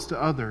ourselves to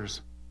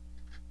others.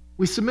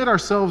 We submit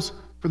ourselves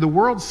for the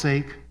world's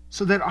sake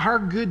so that our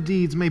good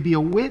deeds may be a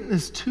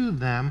witness to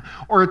them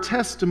or a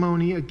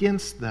testimony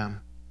against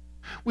them.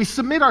 We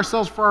submit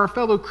ourselves for our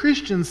fellow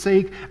Christians'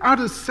 sake out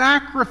of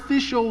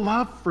sacrificial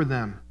love for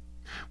them.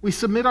 We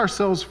submit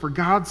ourselves for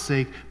God's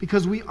sake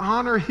because we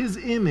honor His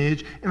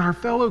image in our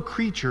fellow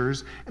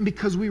creatures and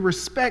because we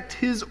respect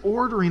His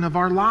ordering of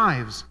our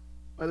lives,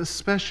 but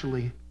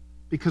especially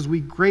because we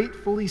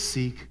gratefully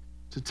seek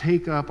to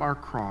take up our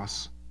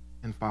cross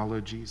and follow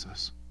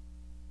Jesus.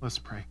 Let's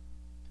pray.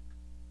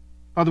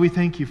 Father, we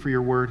thank you for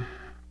your word.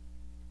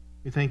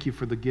 We thank you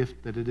for the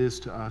gift that it is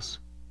to us.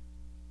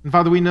 And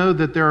Father, we know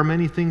that there are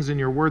many things in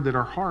your word that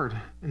are hard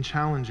and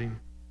challenging.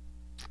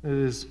 It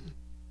is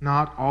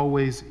not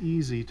always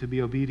easy to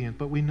be obedient,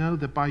 but we know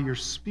that by your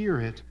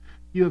Spirit,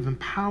 you have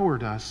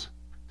empowered us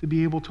to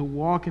be able to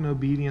walk in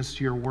obedience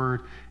to your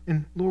word.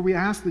 And Lord, we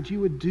ask that you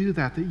would do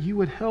that you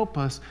would help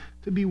us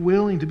to be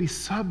willing to be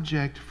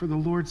subject for the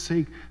Lord's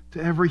sake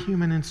to every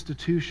human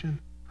institution.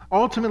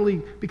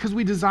 Ultimately, because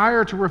we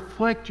desire to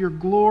reflect your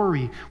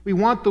glory, we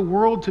want the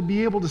world to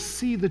be able to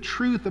see the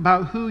truth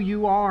about who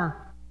you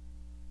are.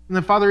 And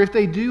then, Father, if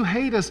they do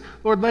hate us,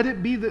 Lord, let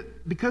it be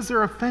that because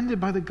they're offended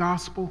by the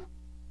gospel.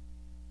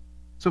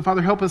 So,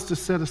 Father, help us to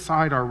set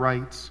aside our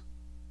rights.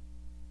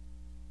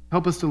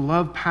 Help us to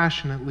love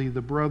passionately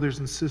the brothers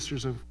and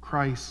sisters of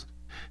Christ.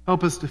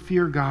 Help us to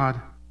fear God.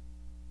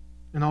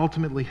 And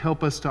ultimately,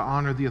 help us to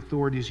honor the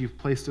authorities you've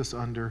placed us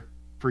under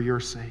for your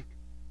sake.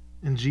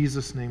 In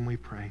Jesus' name we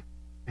pray.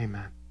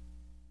 Amen.